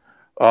real.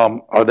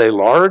 Are they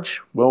large?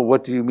 Well,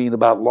 what do you mean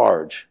about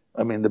large?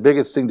 I mean, the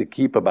biggest thing to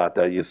keep about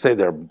that, you say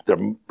they're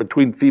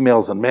between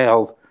females and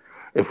males.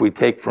 If we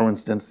take, for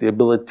instance, the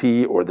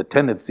ability or the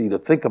tendency to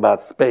think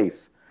about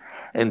space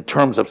in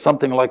terms of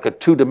something like a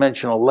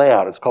two-dimensional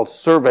layout, it's called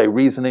survey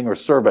reasoning or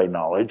survey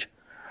knowledge.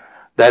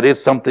 That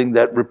is something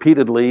that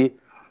repeatedly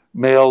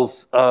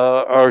males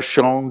are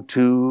shown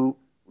to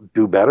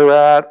do better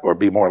at or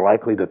be more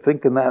likely to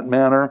think in that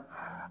manner.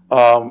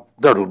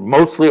 They're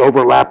mostly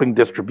overlapping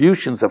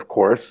distributions, of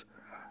course,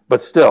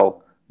 but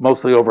still,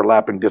 mostly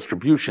overlapping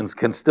distributions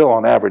can still,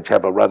 on average,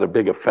 have a rather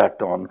big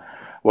effect on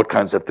what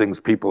kinds of things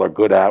people are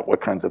good at,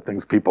 what kinds of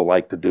things people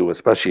like to do,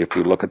 especially if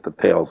you look at the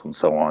tails and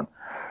so on.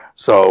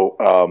 So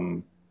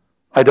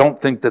I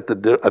don't think that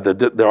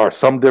there are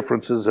some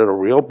differences that are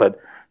real, but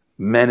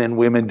men and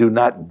women do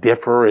not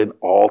differ in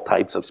all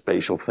types of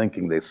spatial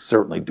thinking. They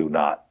certainly do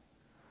not.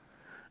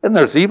 And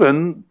there's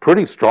even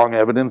pretty strong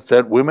evidence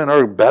that women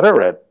are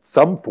better at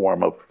some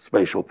form of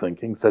spatial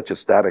thinking, such as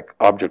static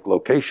object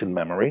location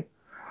memory.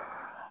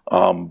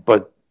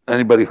 But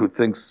anybody who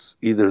thinks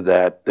either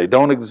that they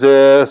don't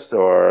exist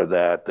or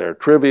that they're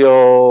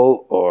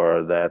trivial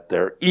or that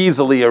they're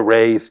easily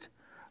erased,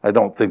 I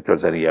don't think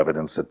there's any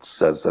evidence that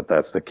says that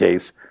that's the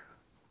case.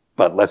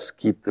 But let's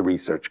keep the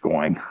research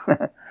going.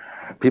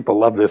 People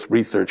love this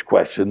research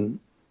question,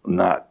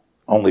 not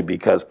only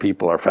because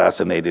people are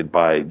fascinated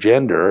by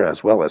gender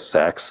as well as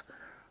sex,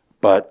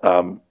 but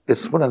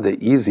it's one of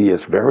the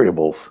easiest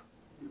variables.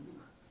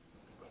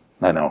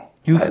 I know.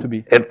 Used to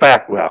be. In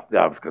fact, well,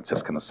 I was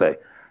just going to say,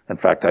 In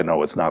fact, I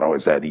know it's not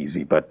always that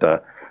easy, but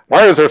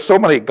why is there so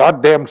many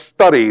goddamn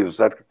studies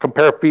that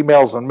compare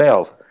females and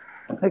males?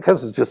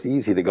 Because it's just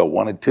easy to go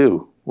 1 and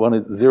 2. 1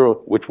 and 0,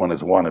 which one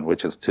is 1 and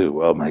which is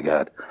 2? Oh my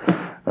God.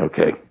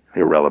 Okay,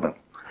 irrelevant.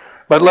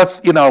 But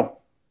let's,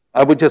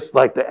 I would just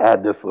like to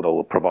add this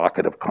little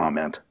provocative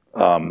comment.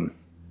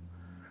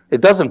 It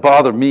doesn't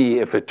bother me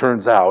if it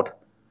turns out,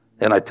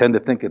 and I tend to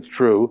think it's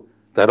true,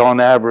 that on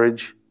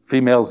average,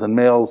 females and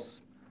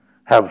males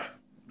have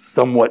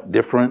somewhat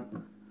different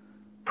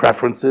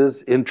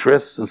preferences,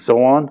 interests, and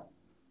so on.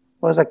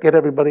 Why does that get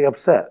everybody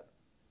upset?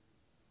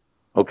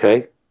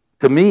 Okay?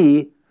 To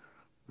me,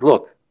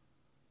 look,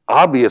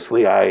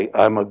 obviously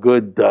I'm a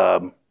good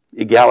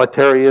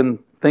egalitarian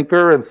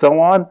thinker and so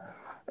on,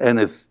 and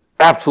it's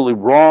absolutely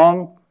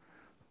wrong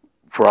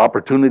for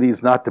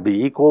opportunities not to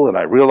be equal, and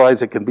I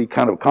realize it can be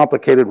kind of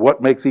complicated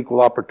what makes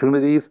equal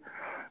opportunities,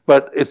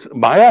 but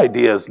my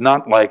idea is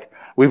not like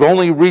we've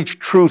only reached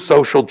true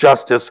social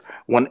justice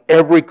when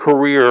every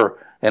career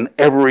and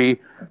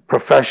every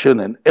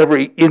profession and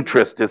every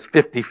interest is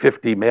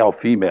 50-50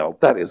 male-female.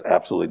 That is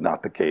absolutely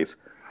not the case.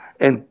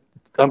 And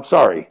I'm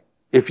sorry,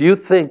 if you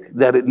think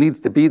that it needs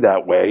to be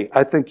that way,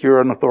 I think you're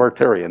an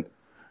authoritarian.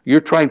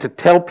 You're trying to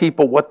tell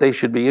people what they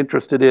should be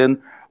interested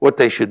in, what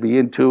they should be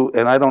into,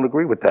 and I don't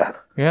agree with that.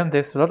 Yeah, and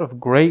there's a lot of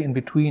gray in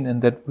between, and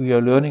that we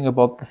are learning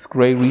about this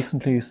gray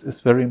recently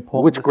is very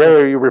important. Which gray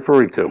are you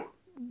referring to?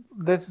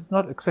 That is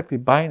not exactly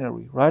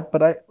binary, right?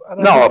 But I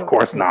don't No, of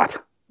course not.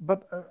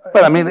 But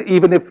I mean,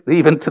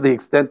 even to the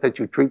extent that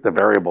you treat the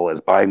variable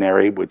as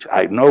binary, which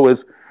I know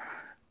is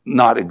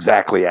not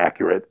exactly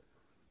accurate,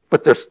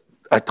 but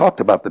I talked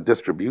about the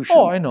distribution.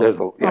 Oh, I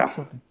know. Yeah.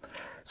 Absolutely.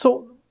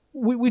 So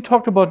we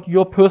talked about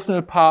your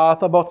personal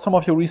path, about some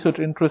of your research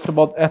interests,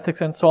 about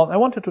ethics and so on. I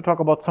wanted to talk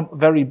about some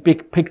very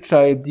big picture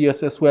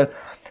ideas as well.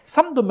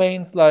 Some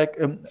domains like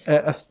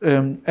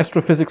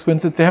astrophysics, for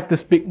instance, they have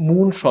this big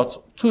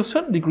moonshots, to a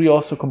certain degree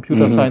also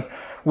computer science,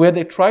 where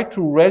they try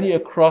to rally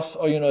across,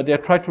 or they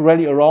try to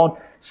rally around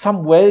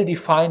some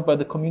well-defined, by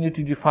the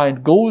community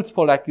defined goals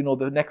for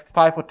the next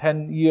 5 or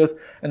 10 years,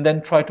 and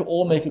then try to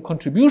all make a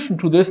contribution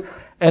to this.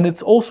 And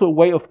it's also a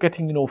way of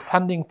getting,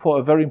 funding for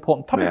a very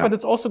important topic, but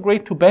it's also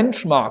great to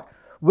benchmark.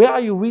 Where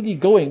are you really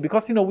going?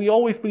 Because, we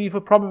always believe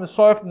a problem is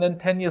solved, and then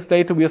 10 years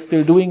later we are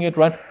still doing it,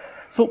 right?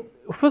 So,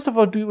 first of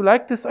all, do you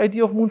like this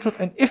idea of moonshots?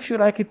 And if you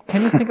like it,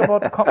 can you think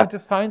about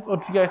cognitive science or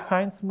GI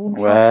science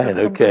moonshots? Right,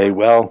 okay,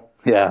 well,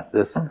 yeah,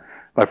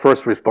 my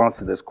first response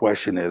to this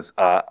question is,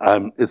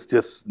 it's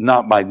just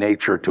not my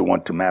nature to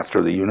want to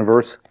master the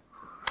universe.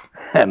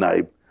 And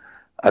I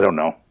don't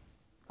know.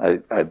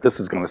 This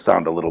is going to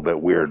sound a little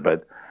bit weird,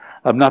 but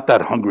I'm not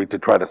that hungry to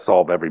try to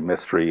solve every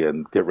mystery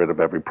and get rid of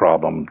every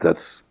problem.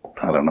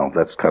 I don't know,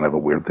 that's kind of a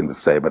weird thing to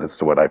say, but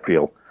it's what I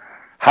feel.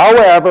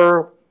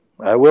 However,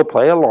 I will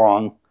play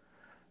along,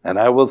 and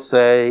I will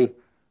say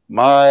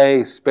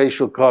my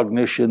spatial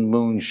cognition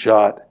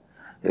moonshot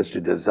is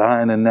to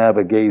design a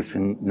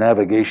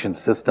navigation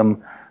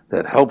system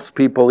that helps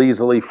people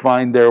easily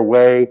find their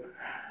way,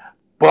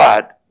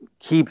 but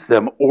keeps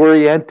them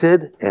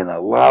oriented and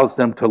allows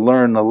them to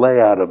learn the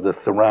layout of the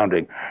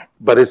surrounding.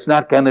 But it's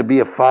not going to be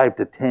a 5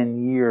 to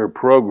 10 year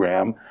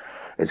program.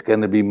 It's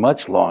going to be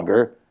much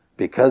longer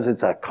because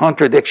it's a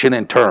contradiction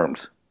in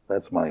terms.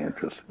 That's my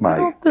interest.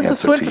 This is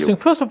so interesting.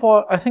 First of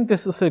all, I think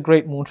this is a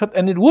great moonshot,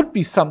 and it would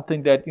be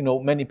something that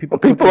many people.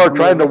 Well, people are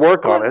trying to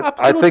work on it.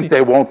 Absolutely. I think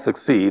they won't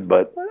succeed,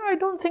 but I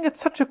don't think it's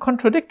such a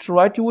contradiction,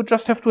 right? You would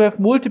just have to have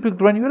multiple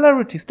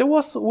granularities. There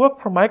was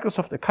work from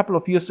Microsoft a couple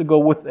of years ago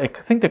with, I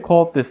think they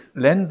called this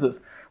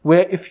lenses,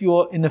 where if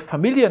you're in a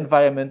familiar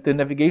environment, the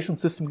navigation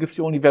system gives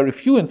you only very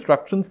few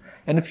instructions,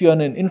 and if you're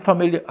in an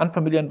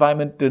unfamiliar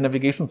environment, the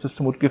navigation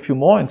system would give you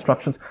more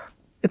instructions.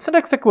 It's not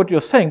exactly what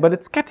you're saying, but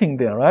it's getting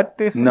there, right?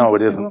 No,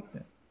 it isn't.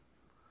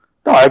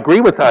 No, I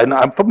agree with that.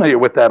 I'm familiar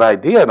with that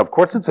idea, and of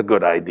course it's a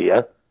good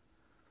idea.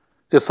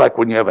 Just like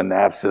when you have a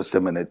nav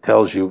system and it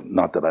tells you,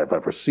 not that I've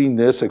ever seen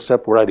this,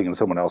 except riding in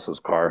someone else's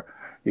car,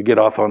 you get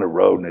off on a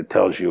road and it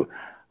tells you,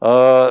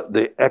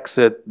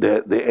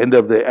 the end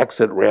of the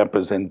exit ramp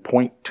is in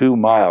 0.2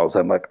 miles.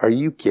 I'm like, are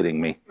you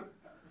kidding me?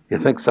 You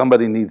think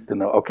somebody needs to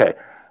know? Okay,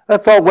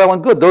 that's all well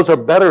and good. Those are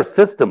better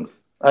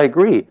systems. I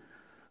agree.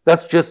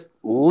 That's just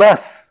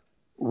less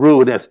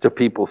ruinous to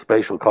people's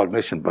spatial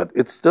cognition, but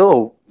it's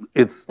still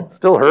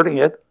hurting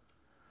it,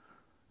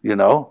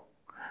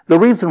 The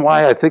reason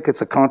why I think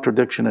it's a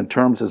contradiction in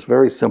terms is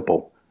very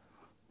simple.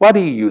 Why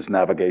do you use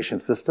navigation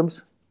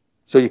systems?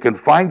 So you can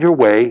find your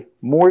way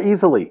more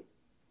easily.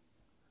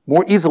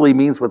 More easily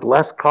means with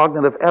less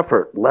cognitive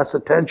effort, less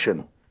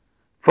attention,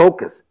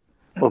 focus.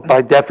 Well,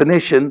 by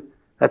definition,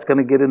 that's going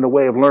to get in the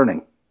way of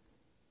learning,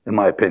 in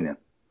my opinion.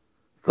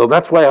 So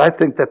that's why I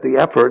think that the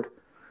effort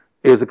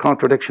is a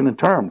contradiction in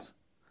terms.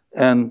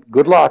 And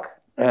good luck.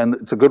 And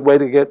it's a good way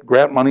to get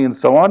grant money and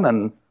so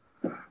on.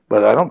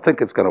 But I don't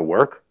think it's going to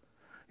work.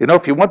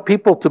 If you want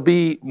people to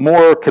be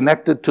more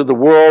connected to the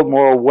world,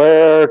 more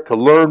aware, to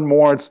learn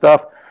more and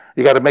stuff,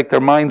 you got to make their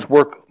minds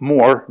work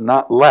more,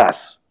 not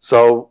less.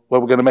 So we're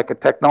going to make a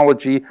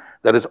technology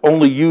that is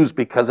only used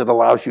because it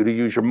allows you to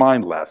use your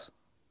mind less.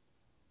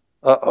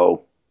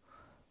 Uh-oh.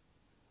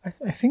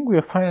 I think we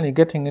are finally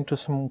getting into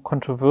some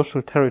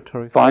controversial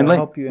territory. So Finally? I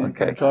hope you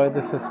enjoy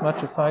this as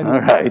much as I do. All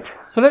right.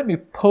 So let me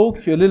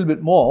poke you a little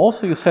bit more.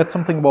 Also, you said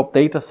something about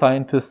data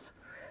scientists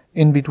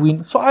in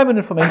between. So I'm an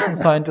information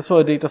scientist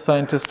or a data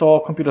scientist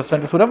or a computer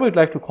scientist, whatever you'd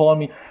like to call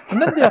me.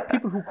 And then there are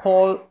people who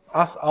call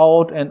us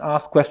out and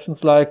ask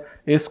questions like,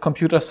 is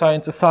computer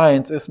science a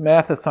science? Is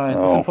math a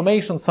science? Is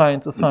information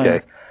science a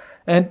science? Okay.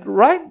 And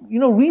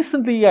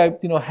recently,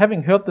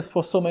 having heard this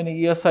for so many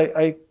years,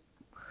 I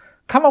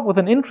come up with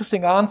an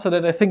interesting answer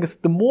that I think is,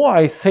 the more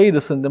I say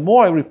this and the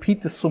more I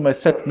repeat this to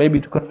myself, maybe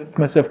to convince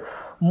myself,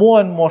 more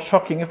and more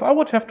shocking. If I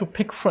would have to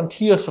pick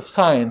frontiers of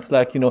science,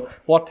 like,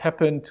 what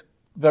happened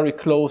very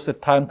close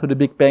at time to the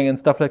Big Bang and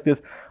stuff like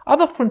this,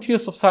 other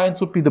frontiers of science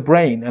would be the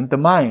brain and the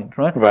mind,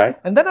 right? Right.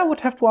 And then I would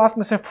have to ask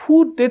myself,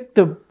 who did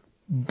the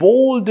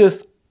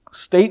boldest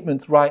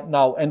statements right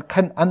now and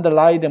can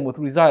underlie them with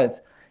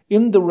results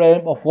in the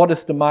realm of what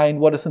is the mind,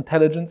 what is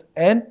intelligence?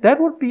 And that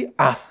would be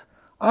us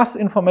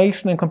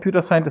information and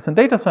computer scientists and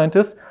data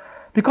scientists,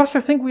 because I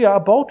think we are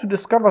about to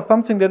discover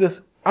something that is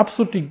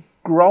absolutely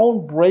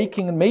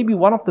groundbreaking and maybe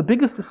one of the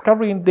biggest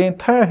discoveries in the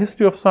entire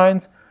history of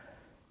science.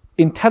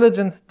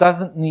 Intelligence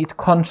doesn't need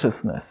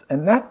consciousness.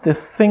 And let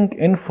this sink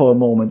in for a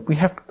moment. We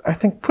have, I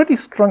think, pretty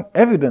strong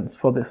evidence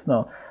for this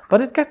now.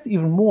 But it gets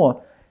even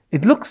more.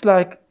 It looks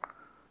like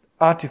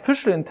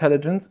artificial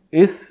intelligence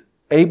is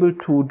able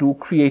to do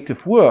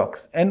creative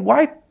works. And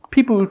why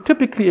people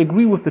typically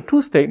agree with the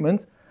two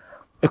statements,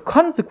 a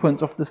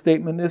consequence of the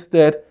statement is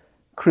that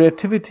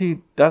creativity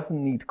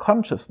doesn't need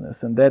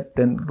consciousness, and that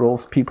then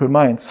blows people's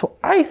minds. So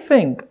I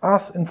think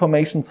us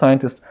information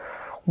scientists,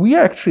 we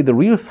are actually the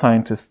real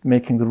scientists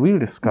making the real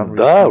discoveries.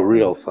 The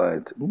real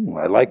science. Ooh,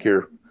 I like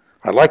your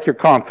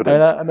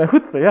confidence. I'm a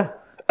chutzpah,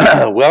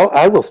 yeah. Well,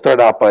 I will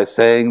start out by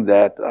saying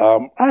that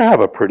I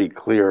have a pretty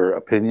clear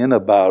opinion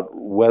about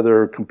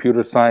whether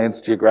computer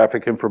science,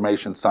 geographic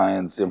information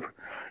science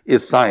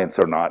is science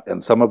or not.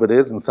 And some of it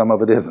is and some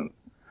of it isn't.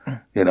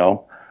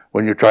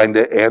 When you're trying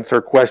to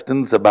answer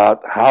questions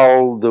about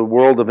how the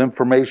world of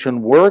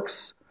information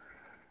works,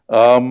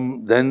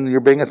 then you're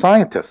being a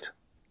scientist.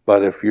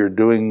 But if you're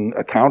doing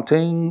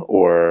accounting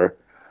or,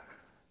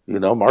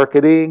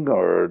 marketing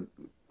or,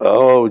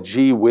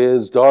 gee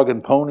whiz, dog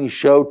and pony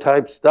show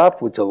type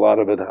stuff, which a lot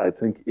of it I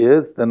think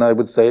is, then I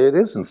would say it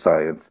isn't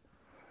science.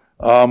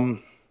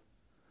 By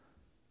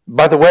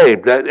the way,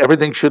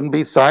 everything shouldn't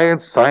be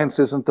science. Science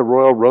isn't the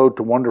royal road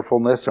to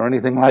wonderfulness or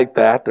anything like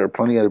that. There are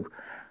plenty of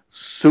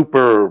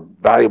super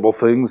valuable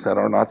things that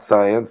are not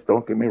science.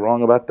 Don't get me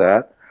wrong about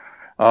that.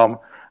 I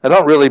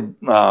don't really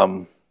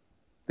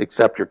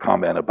accept your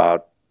comment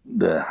about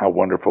how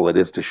wonderful it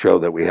is to show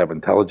that we have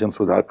intelligence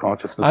without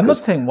consciousness. I'm not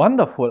saying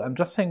wonderful. I'm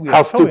just saying we are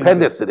how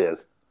stupendous it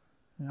is.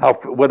 Yeah.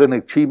 What an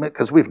achievement,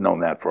 because we've known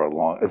that for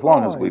as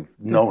long as we've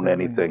known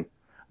anything.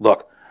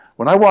 Look,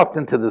 when I walked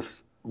into this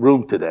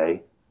room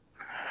today,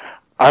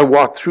 I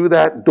walked through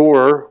that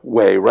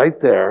doorway right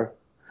there,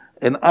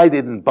 and I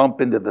didn't bump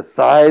into the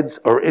sides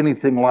or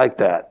anything like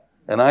that.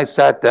 And I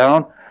sat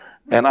down,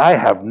 and I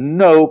have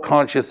no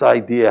conscious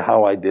idea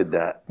how I did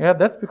that. Yeah,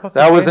 that's because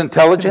that was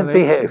intelligent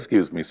behavior.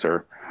 Excuse me,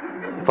 sir,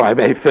 if I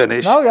may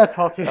finish. Now you're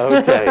talking.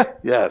 Okay,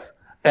 yes.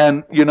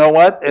 And you know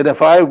what? And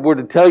if I were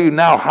to tell you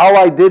now how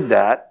I did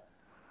that,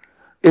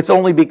 it's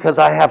only because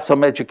I have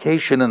some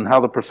education in how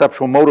the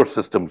perceptual motor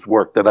systems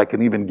work that I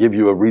can even give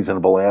you a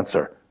reasonable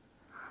answer.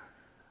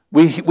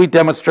 We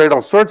demonstrate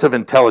all sorts of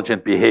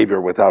intelligent behavior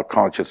without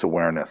conscious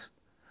awareness.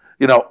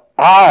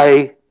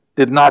 I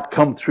did not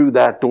come through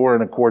that door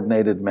in a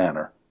coordinated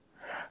manner.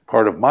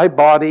 Part of my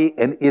body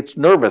and its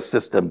nervous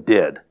system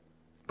did,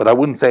 but I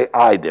wouldn't say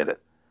I did it.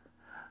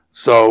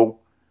 So,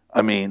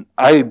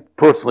 I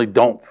personally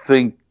don't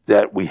think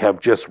that we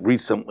have just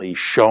recently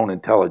shown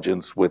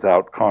intelligence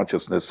without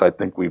consciousness. I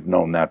think we've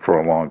known that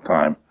for a long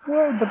time.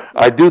 Well, but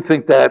I do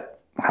think that,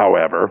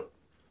 however,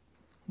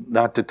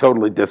 not to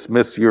totally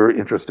dismiss your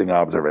interesting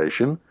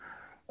observation,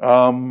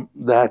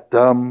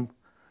 that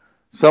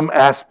some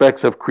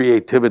aspects of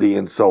creativity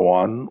and so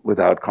on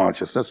without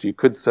consciousness, you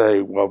could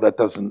say, well, that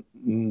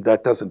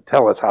doesn't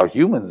tell us how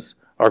humans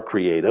are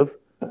creative.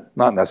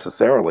 Not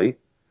necessarily.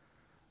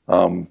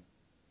 Now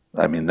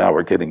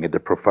we're getting into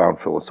profound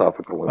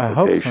philosophical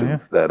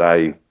implications that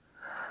I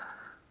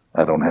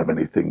don't have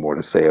anything more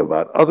to say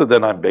about, other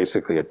than I'm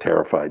basically a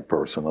terrified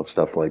person of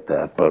stuff like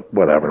that, but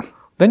whatever.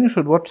 Then you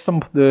should watch some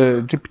of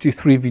the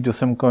GPT-3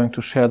 videos. I'm going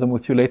to share them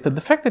with you later.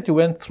 The fact that you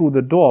went through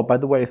the door, by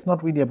the way, is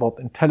not really about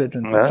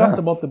intelligence. It's just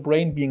about the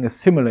brain being a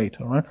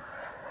simulator, right?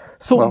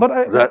 So, well,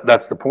 but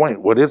that's the point.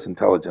 What is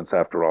intelligence,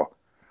 after all?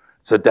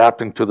 It's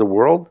adapting to the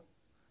world,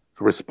 it's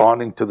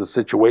responding to the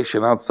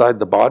situation outside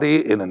the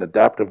body in an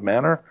adaptive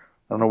manner.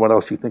 I don't know what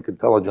else you think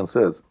intelligence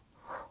is.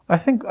 I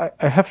think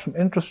I have some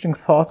interesting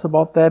thoughts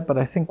about that, but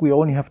I think we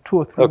only have 2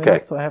 or 3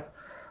 minutes. So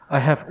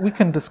we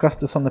can discuss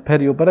this on the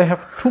patio, but I have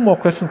 2 more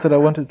questions that I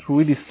wanted to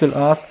really still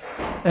ask,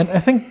 and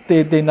I think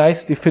they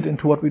nicely fit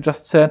into what we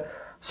just said.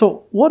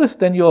 So what is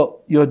then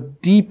your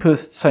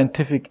deepest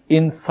scientific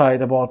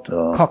insight about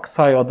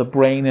cocci or the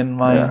brain and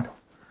mind? Yeah.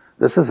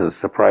 This is a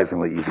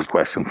surprisingly easy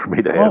question for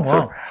me to answer.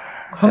 Wow.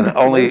 And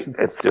only,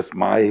 it's just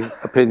my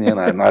opinion.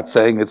 I'm not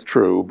saying it's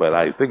true, but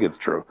I think it's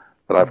true.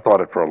 But I've thought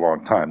it for a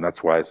long time.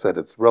 That's why I said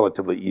it's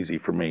relatively easy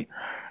for me.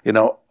 You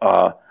know,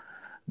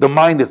 the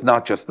mind is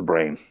not just the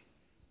brain,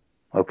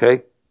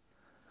 okay?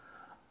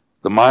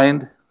 The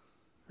mind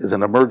is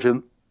an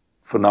emergent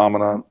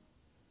phenomenon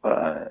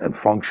and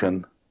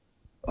function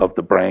of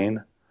the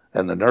brain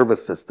and the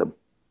nervous system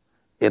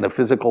in a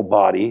physical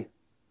body,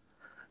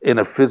 in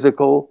a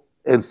physical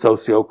and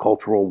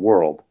socio-cultural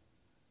world.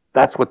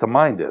 That's what the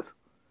mind is.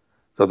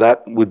 So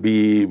that would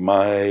be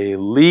my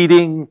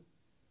leading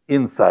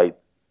insight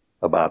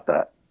about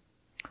that.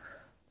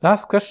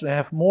 Last question. I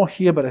have more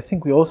here, but I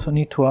think we also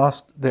need to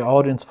ask the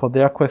audience for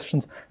their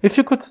questions. If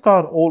you could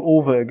start all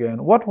over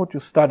again, what would you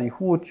study?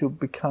 Who would you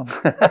become?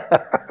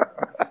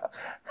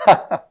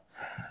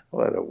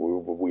 What a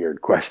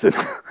weird question.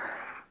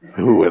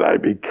 Who would I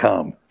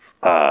become?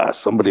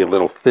 Somebody a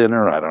little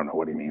thinner? I don't know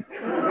what do you mean.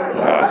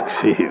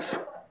 Jeez.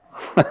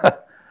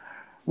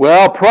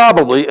 Well,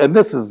 probably, and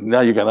this is,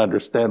 now you're going to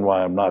understand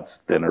why I'm not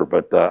thinner,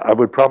 but I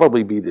would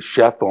probably be the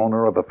chef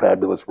owner of a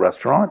fabulous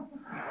restaurant,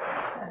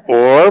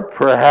 or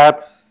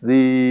perhaps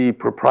the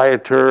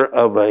proprietor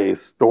of a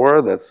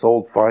store that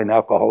sold fine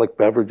alcoholic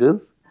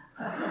beverages,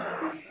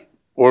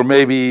 or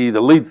maybe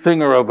the lead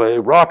singer of a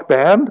rock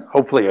band,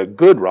 hopefully a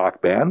good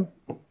rock band,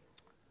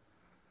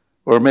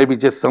 or maybe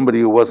just somebody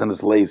who wasn't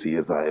as lazy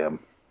as I am.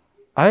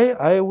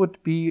 I would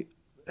be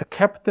a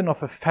captain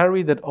of a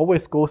ferry that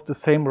always goes the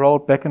same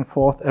route back and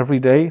forth every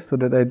day, so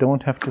that I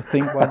don't have to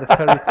think why the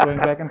ferry is going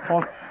back and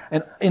forth.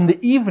 And in the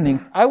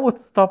evenings, I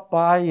would stop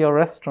by your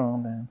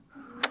restaurant then.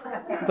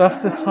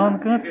 Does this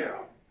sound good?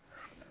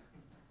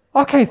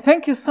 Okay,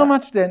 thank you so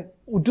much then.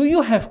 Do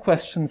you have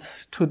questions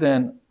to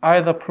then,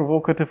 either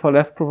provocative or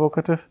less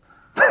provocative?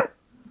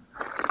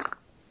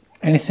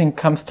 Anything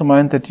comes to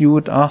mind that you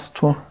would ask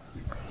to?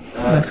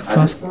 I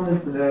just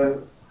wanted to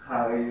know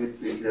how you would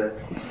suggest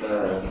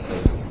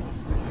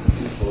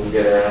people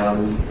get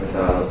around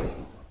without...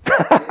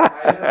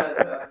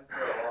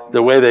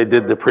 The way they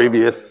did the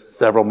previous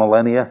several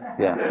millennia?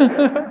 Yeah.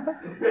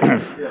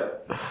 Yeah,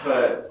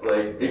 but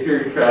like if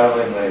you're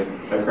traveling like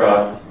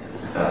across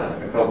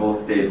a couple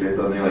of states or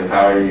something, like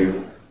how are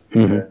you?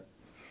 Mm-hmm.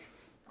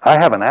 I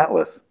have an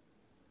atlas.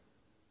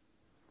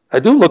 I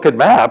do look at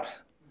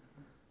maps,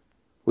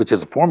 which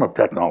is a form of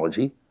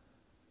technology.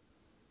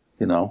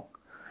 You know,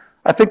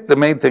 I think the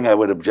main thing I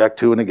would object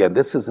to, and again,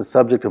 this is a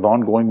subject of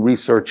ongoing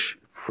research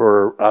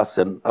for us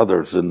and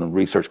others in the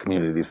research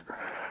communities,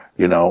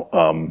 you know,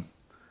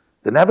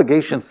 the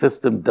navigation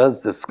system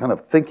does this kind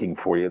of thinking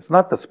for you. It's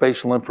not the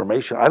spatial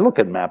information. I look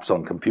at maps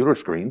on computer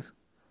screens,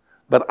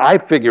 but I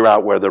figure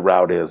out where the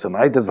route is, and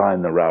I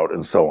design the route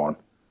and so on.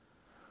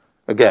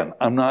 Again,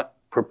 I'm not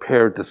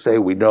prepared to say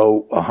we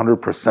know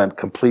 100%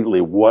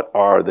 completely what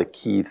are the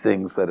key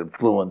things that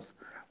influence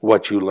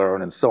what you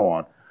learn and so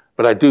on.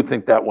 But I do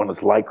think that one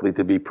is likely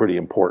to be pretty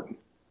important.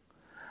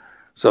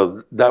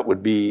 So that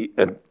would be,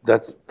 and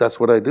that's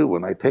what I do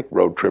when I take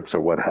road trips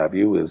or what have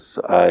you, is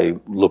I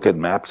look at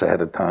maps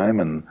ahead of time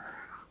and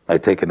I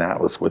take an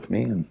atlas with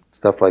me and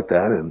stuff like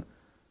that. And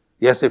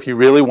yes, if you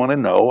really want to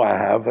know, I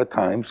have at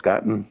times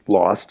gotten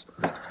lost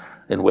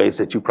in ways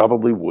that you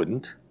probably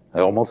wouldn't. I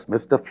almost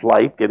missed a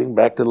flight getting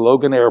back to the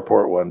Logan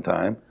Airport one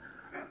time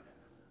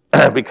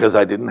because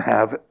I didn't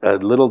have a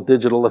little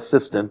digital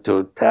assistant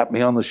to tap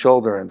me on the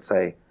shoulder and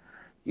say,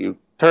 "You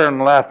turn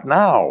left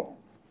now,"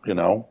 you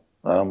know.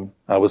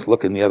 I was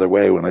looking the other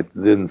way when I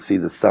didn't see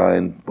the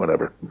sign,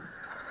 whatever.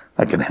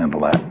 I can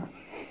handle that.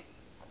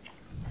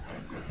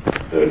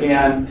 So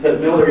again, to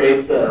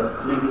ameliorate the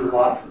maybe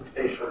loss of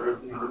spatial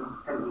reasoning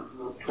from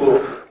these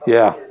tools.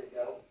 Yeah.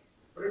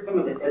 What are some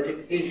of the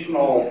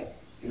educational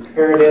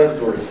imperatives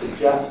or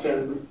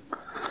suggestions?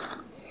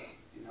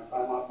 You know, if I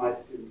want my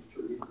students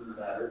to reason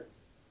better.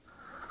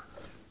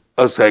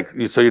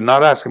 Okay, so you're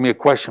not asking me a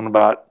question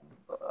about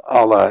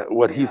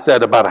what he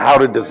said about how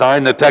to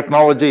design the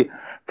technology,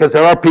 because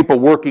there are people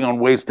working on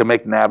ways to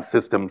make nav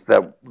systems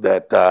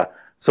that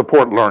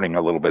support learning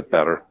a little bit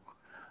better.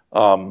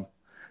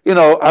 You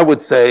know, I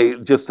would say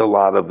just a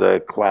lot of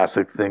the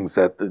classic things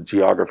that the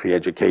geography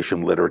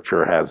education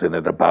literature has in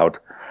it about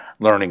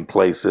learning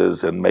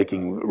places and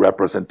making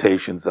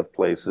representations of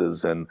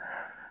places and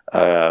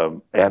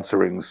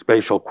answering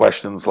spatial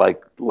questions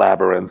like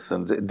labyrinths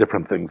and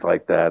different things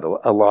like that.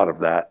 A lot of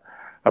that.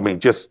 I mean,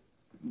 just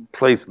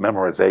place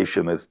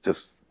memorization is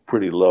just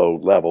pretty low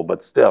level,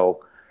 but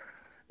still,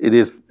 it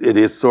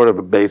is sort of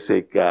a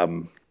basic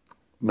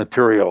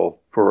material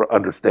for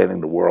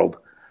understanding the world,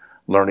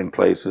 learning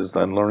places,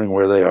 then learning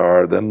where they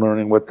are, then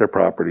learning what their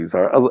properties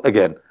are.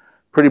 Again,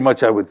 pretty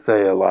much I would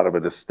say a lot of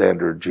it is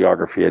standard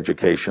geography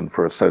education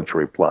for a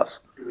century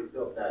plus. Do we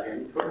build that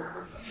into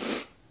our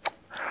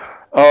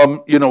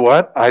system? You know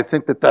what? I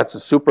think that's a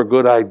super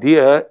good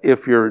idea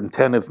if your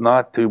intent is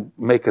not to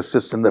make a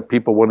system that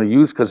people want to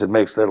use because it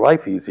makes their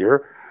life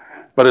easier.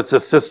 But it's a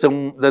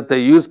system that they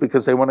use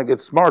because they want to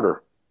get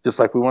smarter, just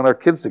like we want our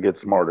kids to get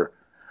smarter.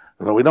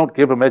 You know, we don't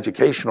give them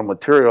educational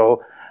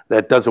material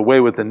that does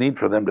away with the need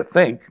for them to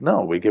think.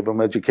 No, we give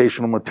them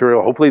educational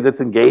material, hopefully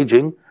that's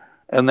engaging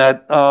and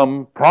that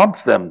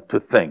prompts them to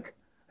think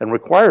and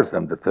requires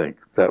them to think.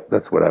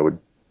 That's what I would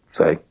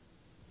say.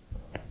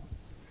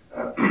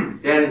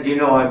 Dan, as you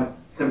know, I'm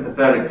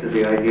sympathetic to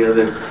the idea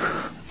that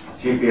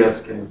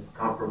GPS can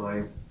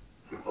compromise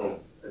people's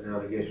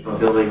navigational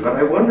ability, but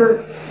I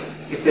wonder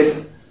if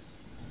it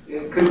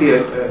could be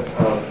a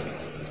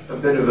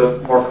bit of a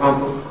more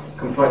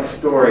complex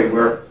story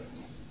where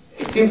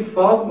it seems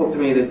plausible to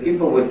me that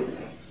people with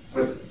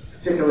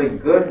particularly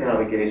good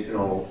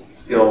navigational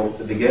skills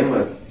to begin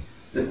with,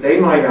 that they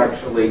might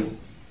actually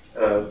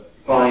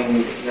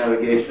find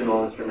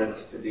navigational instruments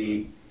to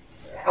be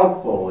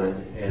helpful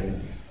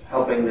in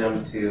helping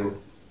them to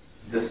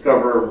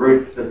discover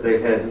routes that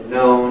they hadn't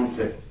known,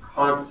 to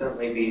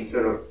constantly be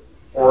sort of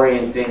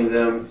orienting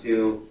them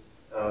to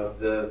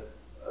the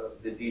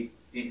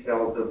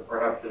details of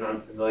perhaps an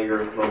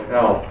unfamiliar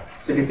locale.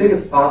 So do you think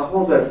it's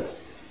possible that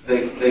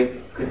they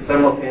could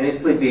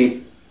simultaneously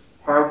be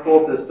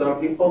harmful to some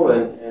people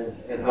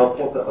and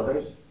helpful to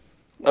others?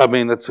 I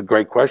mean, that's a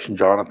great question,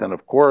 Jonathan,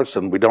 of course,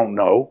 and we don't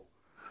know.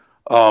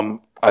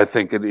 I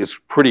think it is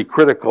pretty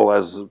critical,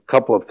 as a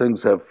couple of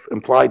things have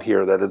implied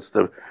here, that it's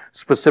the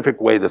specific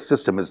way the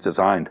system is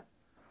designed.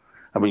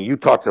 I mean, you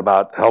talked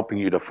about helping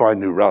you to find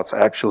new routes.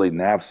 Actually,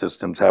 nav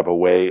systems have a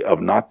way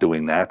of not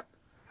doing that.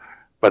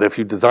 But if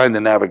you design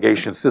the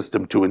navigation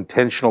system to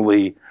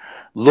intentionally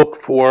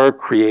look for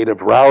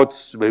creative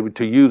routes, maybe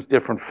to use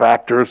different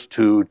factors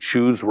to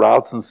choose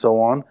routes and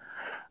so on,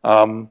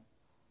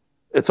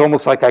 it's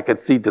almost like I could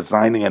see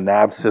designing a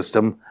nav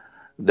system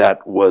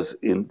that was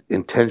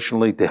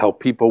intentionally to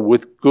help people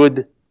with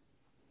good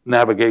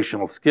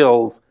navigational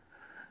skills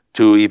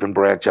to even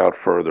branch out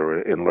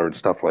further and learn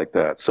stuff like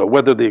that. So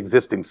whether the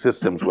existing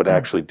systems would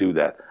actually do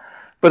that.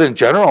 But in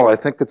general, I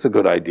think it's a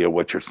good idea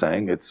what you're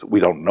saying. We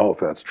don't know if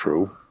that's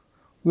true.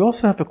 We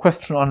also have a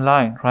question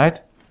online,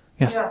 right?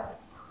 Yes. Yeah.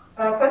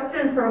 A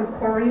question from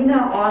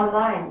Corina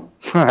online.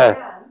 Hi.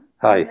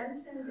 You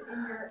mentioned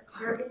in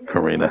your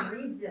Corina.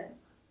 region.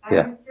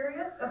 Yeah. I'm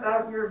curious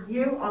about your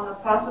view on the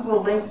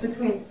possible link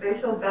between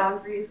spatial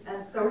boundaries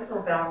and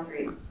social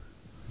boundaries.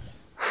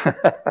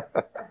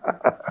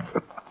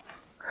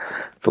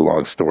 It's a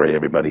long story,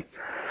 everybody.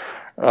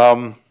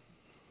 Trying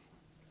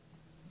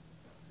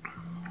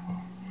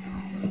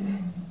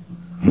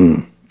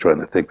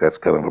to think, that's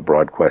kind of a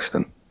broad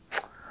question.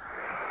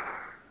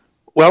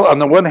 Well, on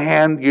the one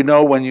hand, you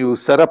know, when you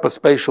set up a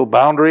spatial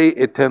boundary,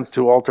 it tends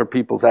to alter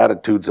people's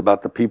attitudes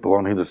about the people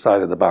on either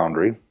side of the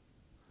boundary.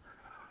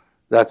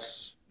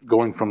 That's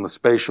going from the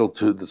spatial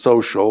to the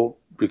social.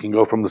 We can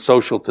go from the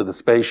social to the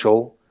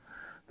spatial,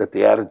 that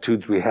the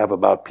attitudes we have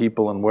about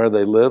people and where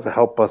they live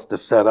help us to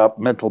set up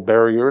mental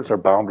barriers or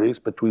boundaries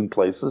between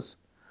places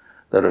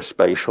that are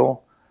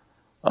spatial.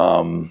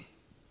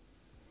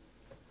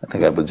 I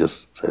think I would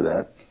just say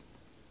that.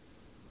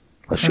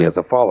 Unless she has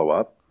a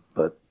follow-up.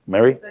 But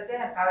Mary? So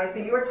Dan, so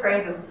you were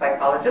trained as a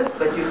psychologist,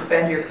 but you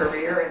spent your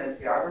career in the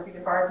geography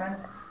department.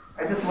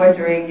 I'm just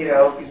wondering, you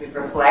know, if you could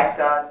reflect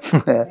on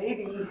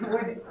maybe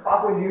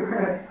what would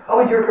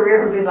your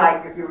career have been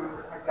like if you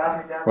had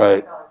gotten down to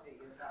psychology?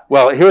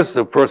 Well, here's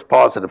the first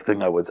positive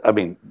thing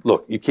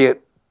look, you can't,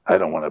 I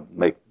don't want to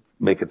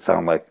make it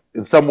sound like,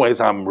 in some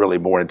ways I'm really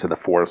more into the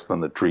forest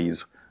than the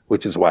trees,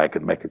 which is why I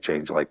could make a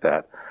change like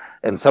that.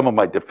 And some of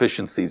my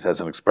deficiencies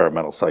as an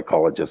experimental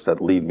psychologist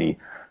that lead me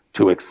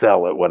to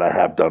excel at what I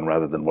have done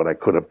rather than what I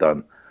could have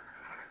done.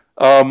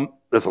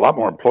 There's a lot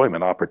more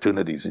employment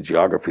opportunities in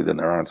geography than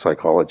there are in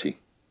psychology.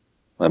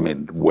 I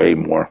mean, way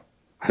more.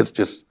 It's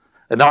just,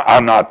 and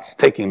I'm not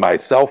taking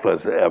myself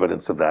as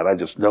evidence of that. I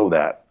just know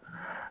that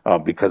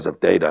because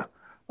of data.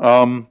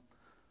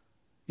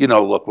 You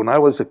know, look, when I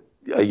was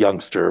a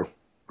youngster,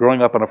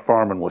 growing up on a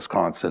farm in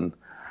Wisconsin,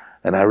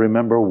 and I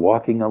remember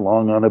walking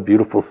along on a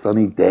beautiful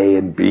sunny day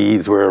and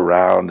bees were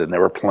around and there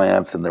were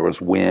plants and there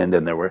was wind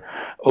and there were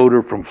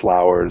odor from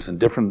flowers and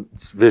different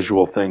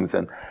visual things.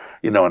 And,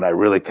 you know, and I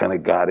really kind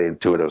of got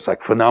into it. It was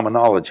like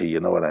phenomenology, you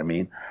know what I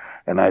mean?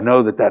 And I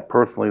know that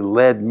personally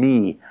led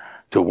me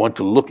to want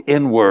to look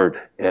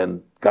inward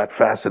and got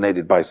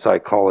fascinated by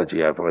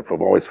psychology. I've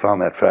always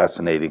found that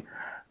fascinating.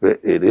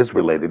 It is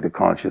related to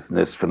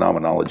consciousness,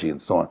 phenomenology,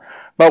 and so on.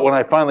 But when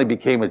I finally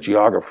became a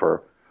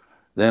geographer,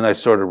 then I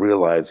sort of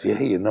realized,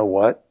 hey, you know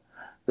what?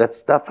 That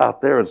stuff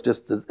out there is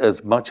just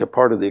as much a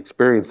part of the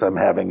experience I'm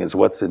having as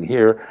what's in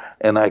here,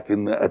 and I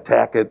can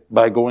attack it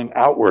by going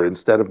outward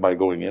instead of by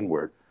going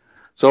inward.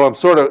 So I'm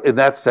sort of, in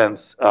that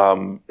sense,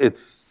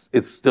 it's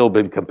still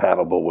been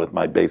compatible with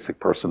my basic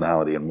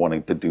personality and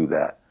wanting to do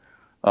that.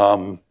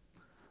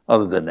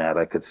 Other than that,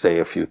 I could say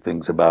a few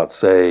things about,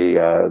 say,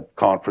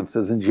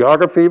 conferences in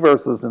geography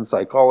versus in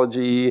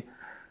psychology.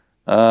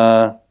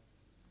 You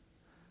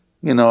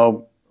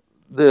know,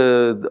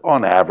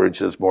 on average,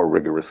 there's more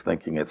rigorous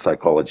thinking at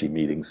psychology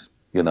meetings,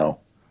 you know.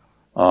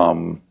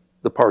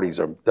 The parties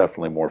are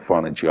definitely more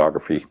fun in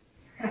geography.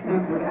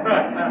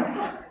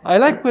 I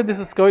like where this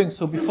is going,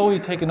 so before we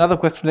take another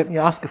question, let me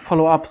ask a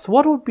follow-up. So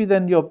what would be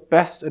then your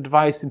best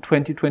advice in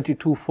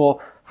 2022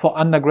 for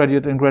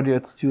undergraduate and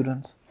graduate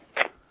students?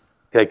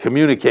 Okay,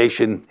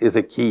 communication is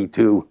a key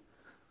to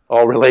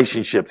all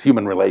relationships,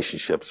 human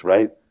relationships,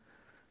 right?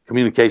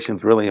 Communication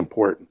is really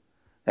important.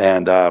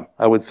 And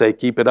I would say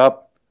keep it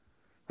up.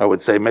 I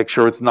would say make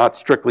sure it's not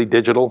strictly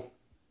digital,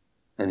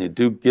 and you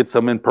do get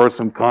some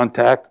in-person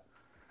contact,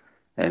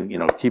 and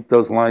keep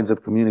those lines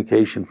of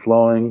communication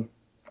flowing.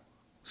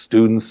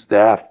 Students,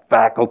 staff,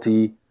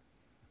 faculty,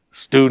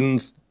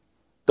 students,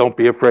 don't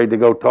be afraid to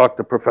go talk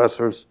to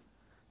professors.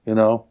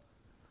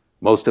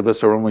 Most of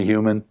us are only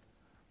human.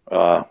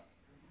 And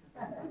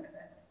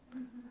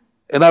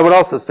I would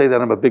also say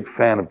that I'm a big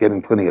fan of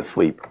getting plenty of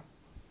sleep.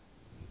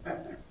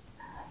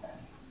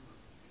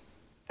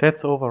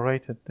 That's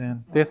overrated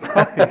then. There's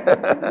coffee.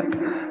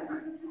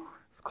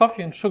 It's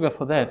coffee and sugar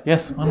for that.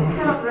 Yes? One more.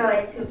 Kind of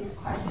relate to these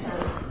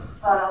questions,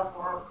 but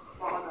for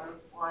broader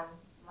one.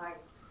 Like,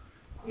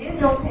 do you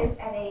notice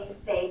any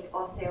state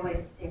or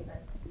serious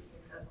difference between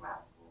the grad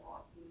school or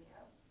academia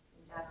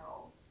in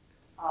general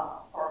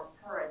for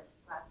current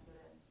grad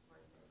students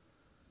versus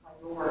like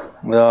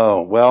your?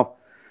 No, well,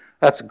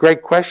 that's a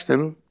great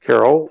question,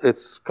 Carol.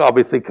 It's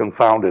obviously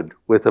confounded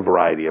with a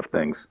variety of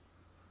things.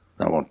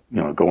 I won't,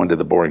 go into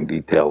the boring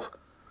details.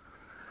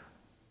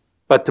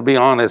 But to be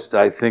honest,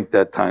 I think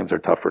that times are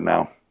tougher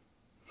now.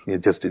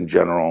 Just in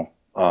general,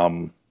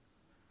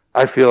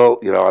 I feel,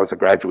 I was a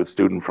graduate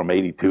student from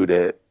 '82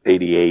 to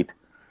 '88.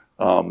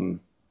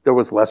 There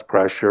was less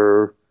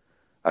pressure.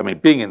 I mean,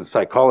 being in the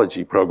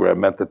psychology program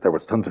meant that there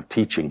was tons of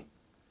teaching.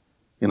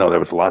 There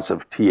was lots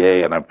of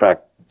TA, and in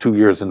fact, 2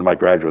 years into my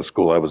graduate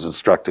school, I was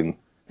instructing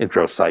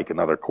intro psych and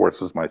other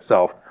courses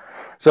myself.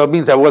 So it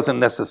means I wasn't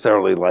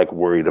necessarily like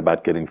worried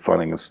about getting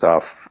funding and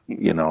stuff.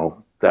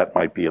 That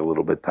might be a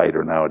little bit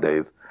tighter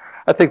nowadays.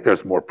 I think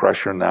there's more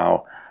pressure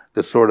now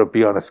to sort of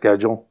be on a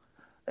schedule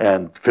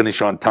and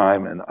finish on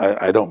time. And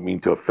I don't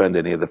mean to offend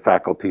any of the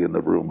faculty in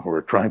the room who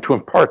are trying to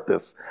impart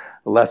this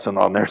lesson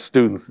on their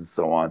students and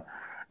so on.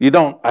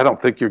 I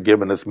don't think you're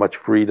given as much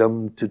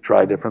freedom to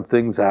try different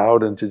things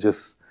out and to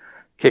just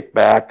kick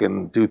back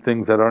and do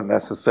things that aren't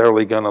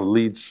necessarily going to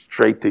lead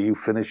straight to you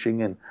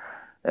finishing. And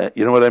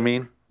you know what I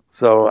mean?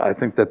 So I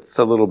think that's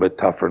a little bit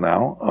tougher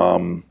now.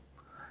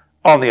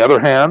 On the other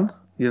hand,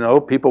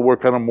 people were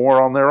kind of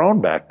more on their own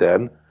back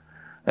then.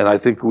 And I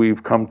think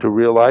we've come to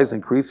realize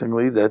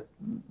increasingly that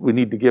we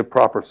need to give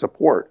proper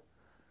support.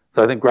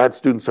 So I think grad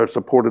students are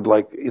supported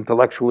like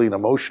intellectually and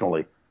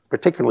emotionally,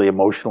 particularly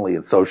emotionally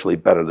and socially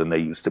better than they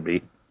used to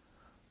be.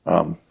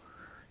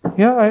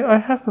 Yeah, I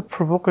have a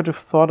provocative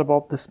thought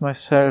about this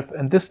myself,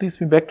 and this leads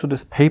me back to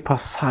this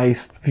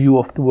paper-sized view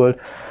of the world.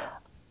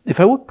 If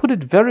I would put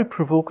it very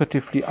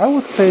provocatively, I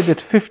would say that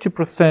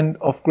 50%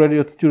 of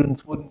graduate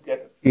students wouldn't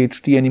get a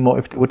PhD anymore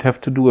if they would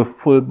have to do a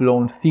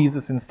full-blown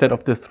thesis instead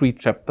of the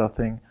 3-chapter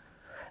thing.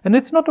 And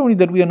it's not only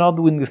that we are now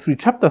doing the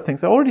 3-chapter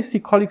things. I already see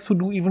colleagues who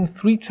do even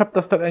 3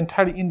 chapters that are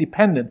entirely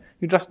independent.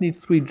 You just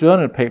need 3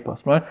 journal papers,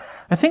 right?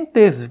 I think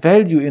there's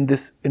value in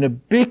this, in a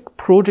big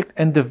project,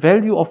 and the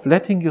value of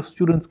letting your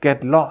students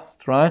get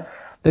lost, right?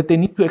 That they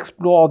need to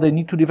explore, they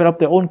need to develop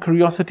their own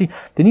curiosity,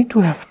 they need to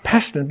have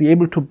passion and be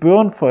able to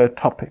burn for a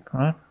topic,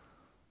 right?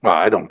 Well,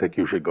 I don't think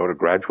you should go to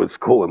graduate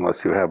school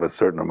unless you have a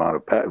certain amount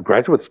of passion.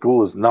 Graduate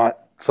school is not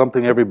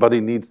something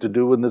everybody needs to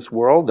do in this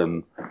world,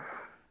 and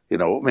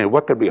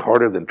what could be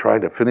harder than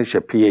trying to finish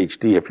a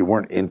PhD if you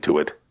weren't into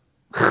it?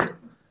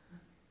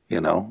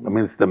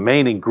 It's the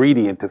main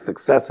ingredient to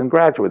success in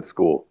graduate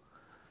school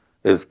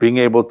is being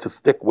able to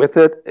stick with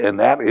it, and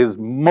that is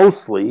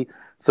mostly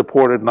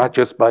supported not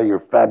just by your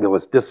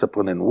fabulous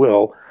discipline and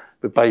will,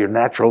 but by your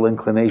natural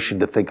inclination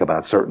to think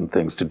about certain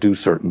things, to do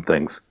certain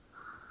things.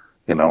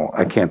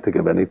 I can't think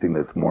of anything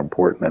that's more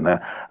important than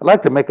that. I'd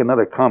like to make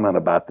another comment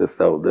about this,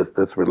 though,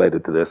 that's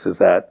related to this, is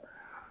that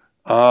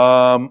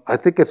I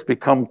think it's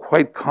become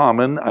quite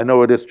common. I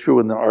know it is true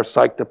in our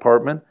psych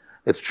department.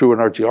 It's true in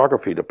our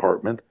geography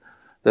department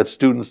that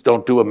students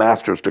don't do a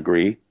master's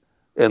degree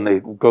and they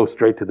go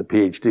straight to the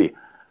PhD.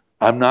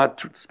 I'm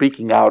not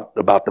speaking out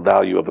about the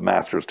value of a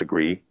master's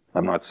degree.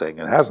 I'm not saying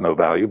it has no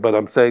value, but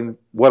I'm saying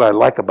what I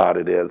like about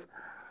it is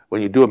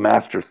when you do a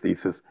master's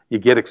thesis, you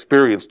get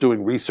experience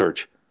doing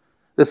research.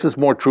 This is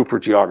more true for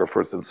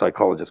geographers than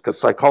psychologists, because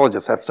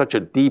psychologists have such a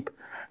deep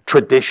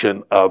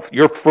tradition of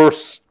your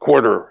first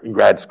quarter in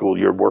grad school,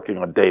 you're working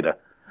on data.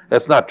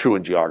 That's not true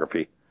in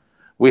geography.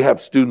 We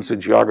have students in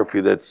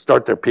geography that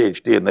start their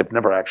PhD and they've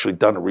never actually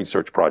done a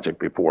research project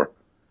before.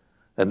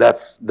 And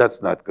that's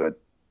not good.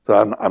 So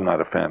I'm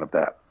not a fan of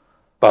that.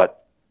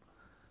 But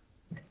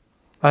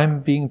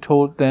I'm being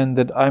told then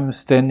that I'm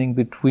standing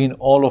between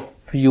all of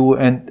you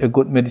and a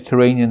good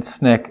Mediterranean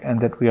snack and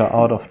that we are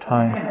out of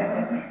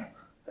time.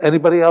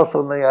 Anybody else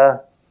on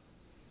the...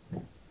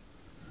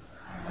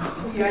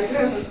 Yeah, I do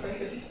have a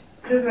question.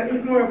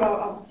 It's more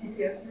about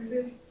GPS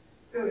usage.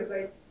 So it's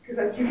like,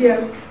 because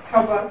GPS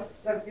help us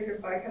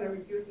by kind of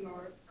reducing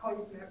our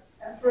cognitive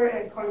effort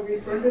and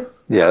cognitive resources.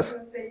 Yes.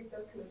 Say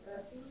that's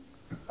necessity.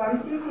 But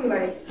I'm thinking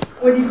like,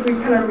 what if we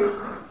kind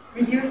of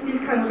reduce this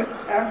kind of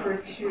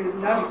effort to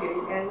navigate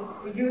and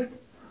reduce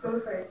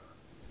those like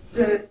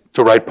the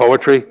To write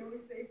poetry?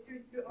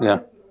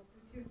 yeah.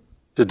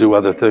 To do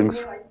other things?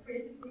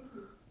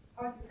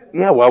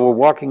 Yeah, while we're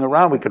walking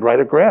around, we could write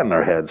a grant in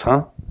our heads,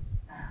 huh?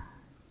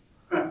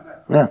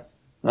 Yeah,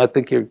 I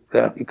think you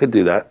could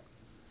do that.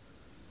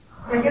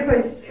 I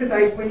guess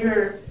because when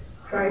you're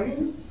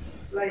driving,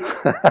 like,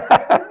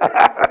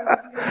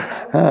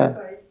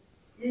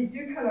 you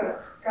do kind of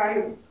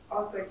guide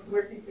us like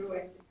where to go.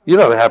 You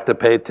don't have to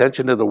pay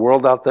attention to the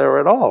world out there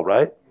at all,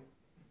 right?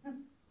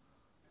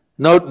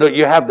 No,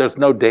 there's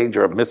no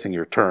danger of missing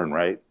your turn,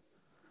 right?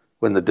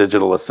 When the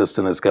digital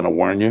assistant is going to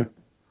warn you.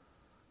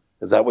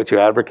 Is that what you're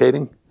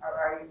advocating?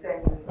 Are you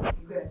saying you could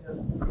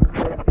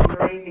just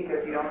worry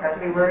because you don't have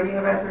to be worrying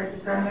about where to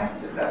turn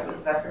next? Is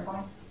that your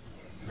point?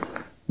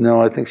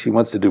 No, I think she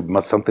wants to do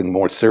something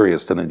more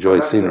serious than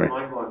enjoy scenery.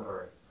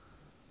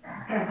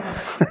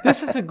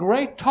 This is a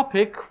great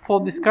topic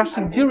for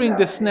discussion during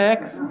the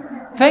snacks.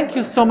 Thank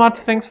you so much.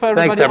 Thanks for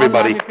everybody. Thanks,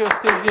 everybody. Online if you're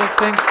still here.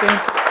 Thanks.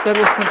 That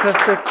was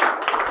fantastic.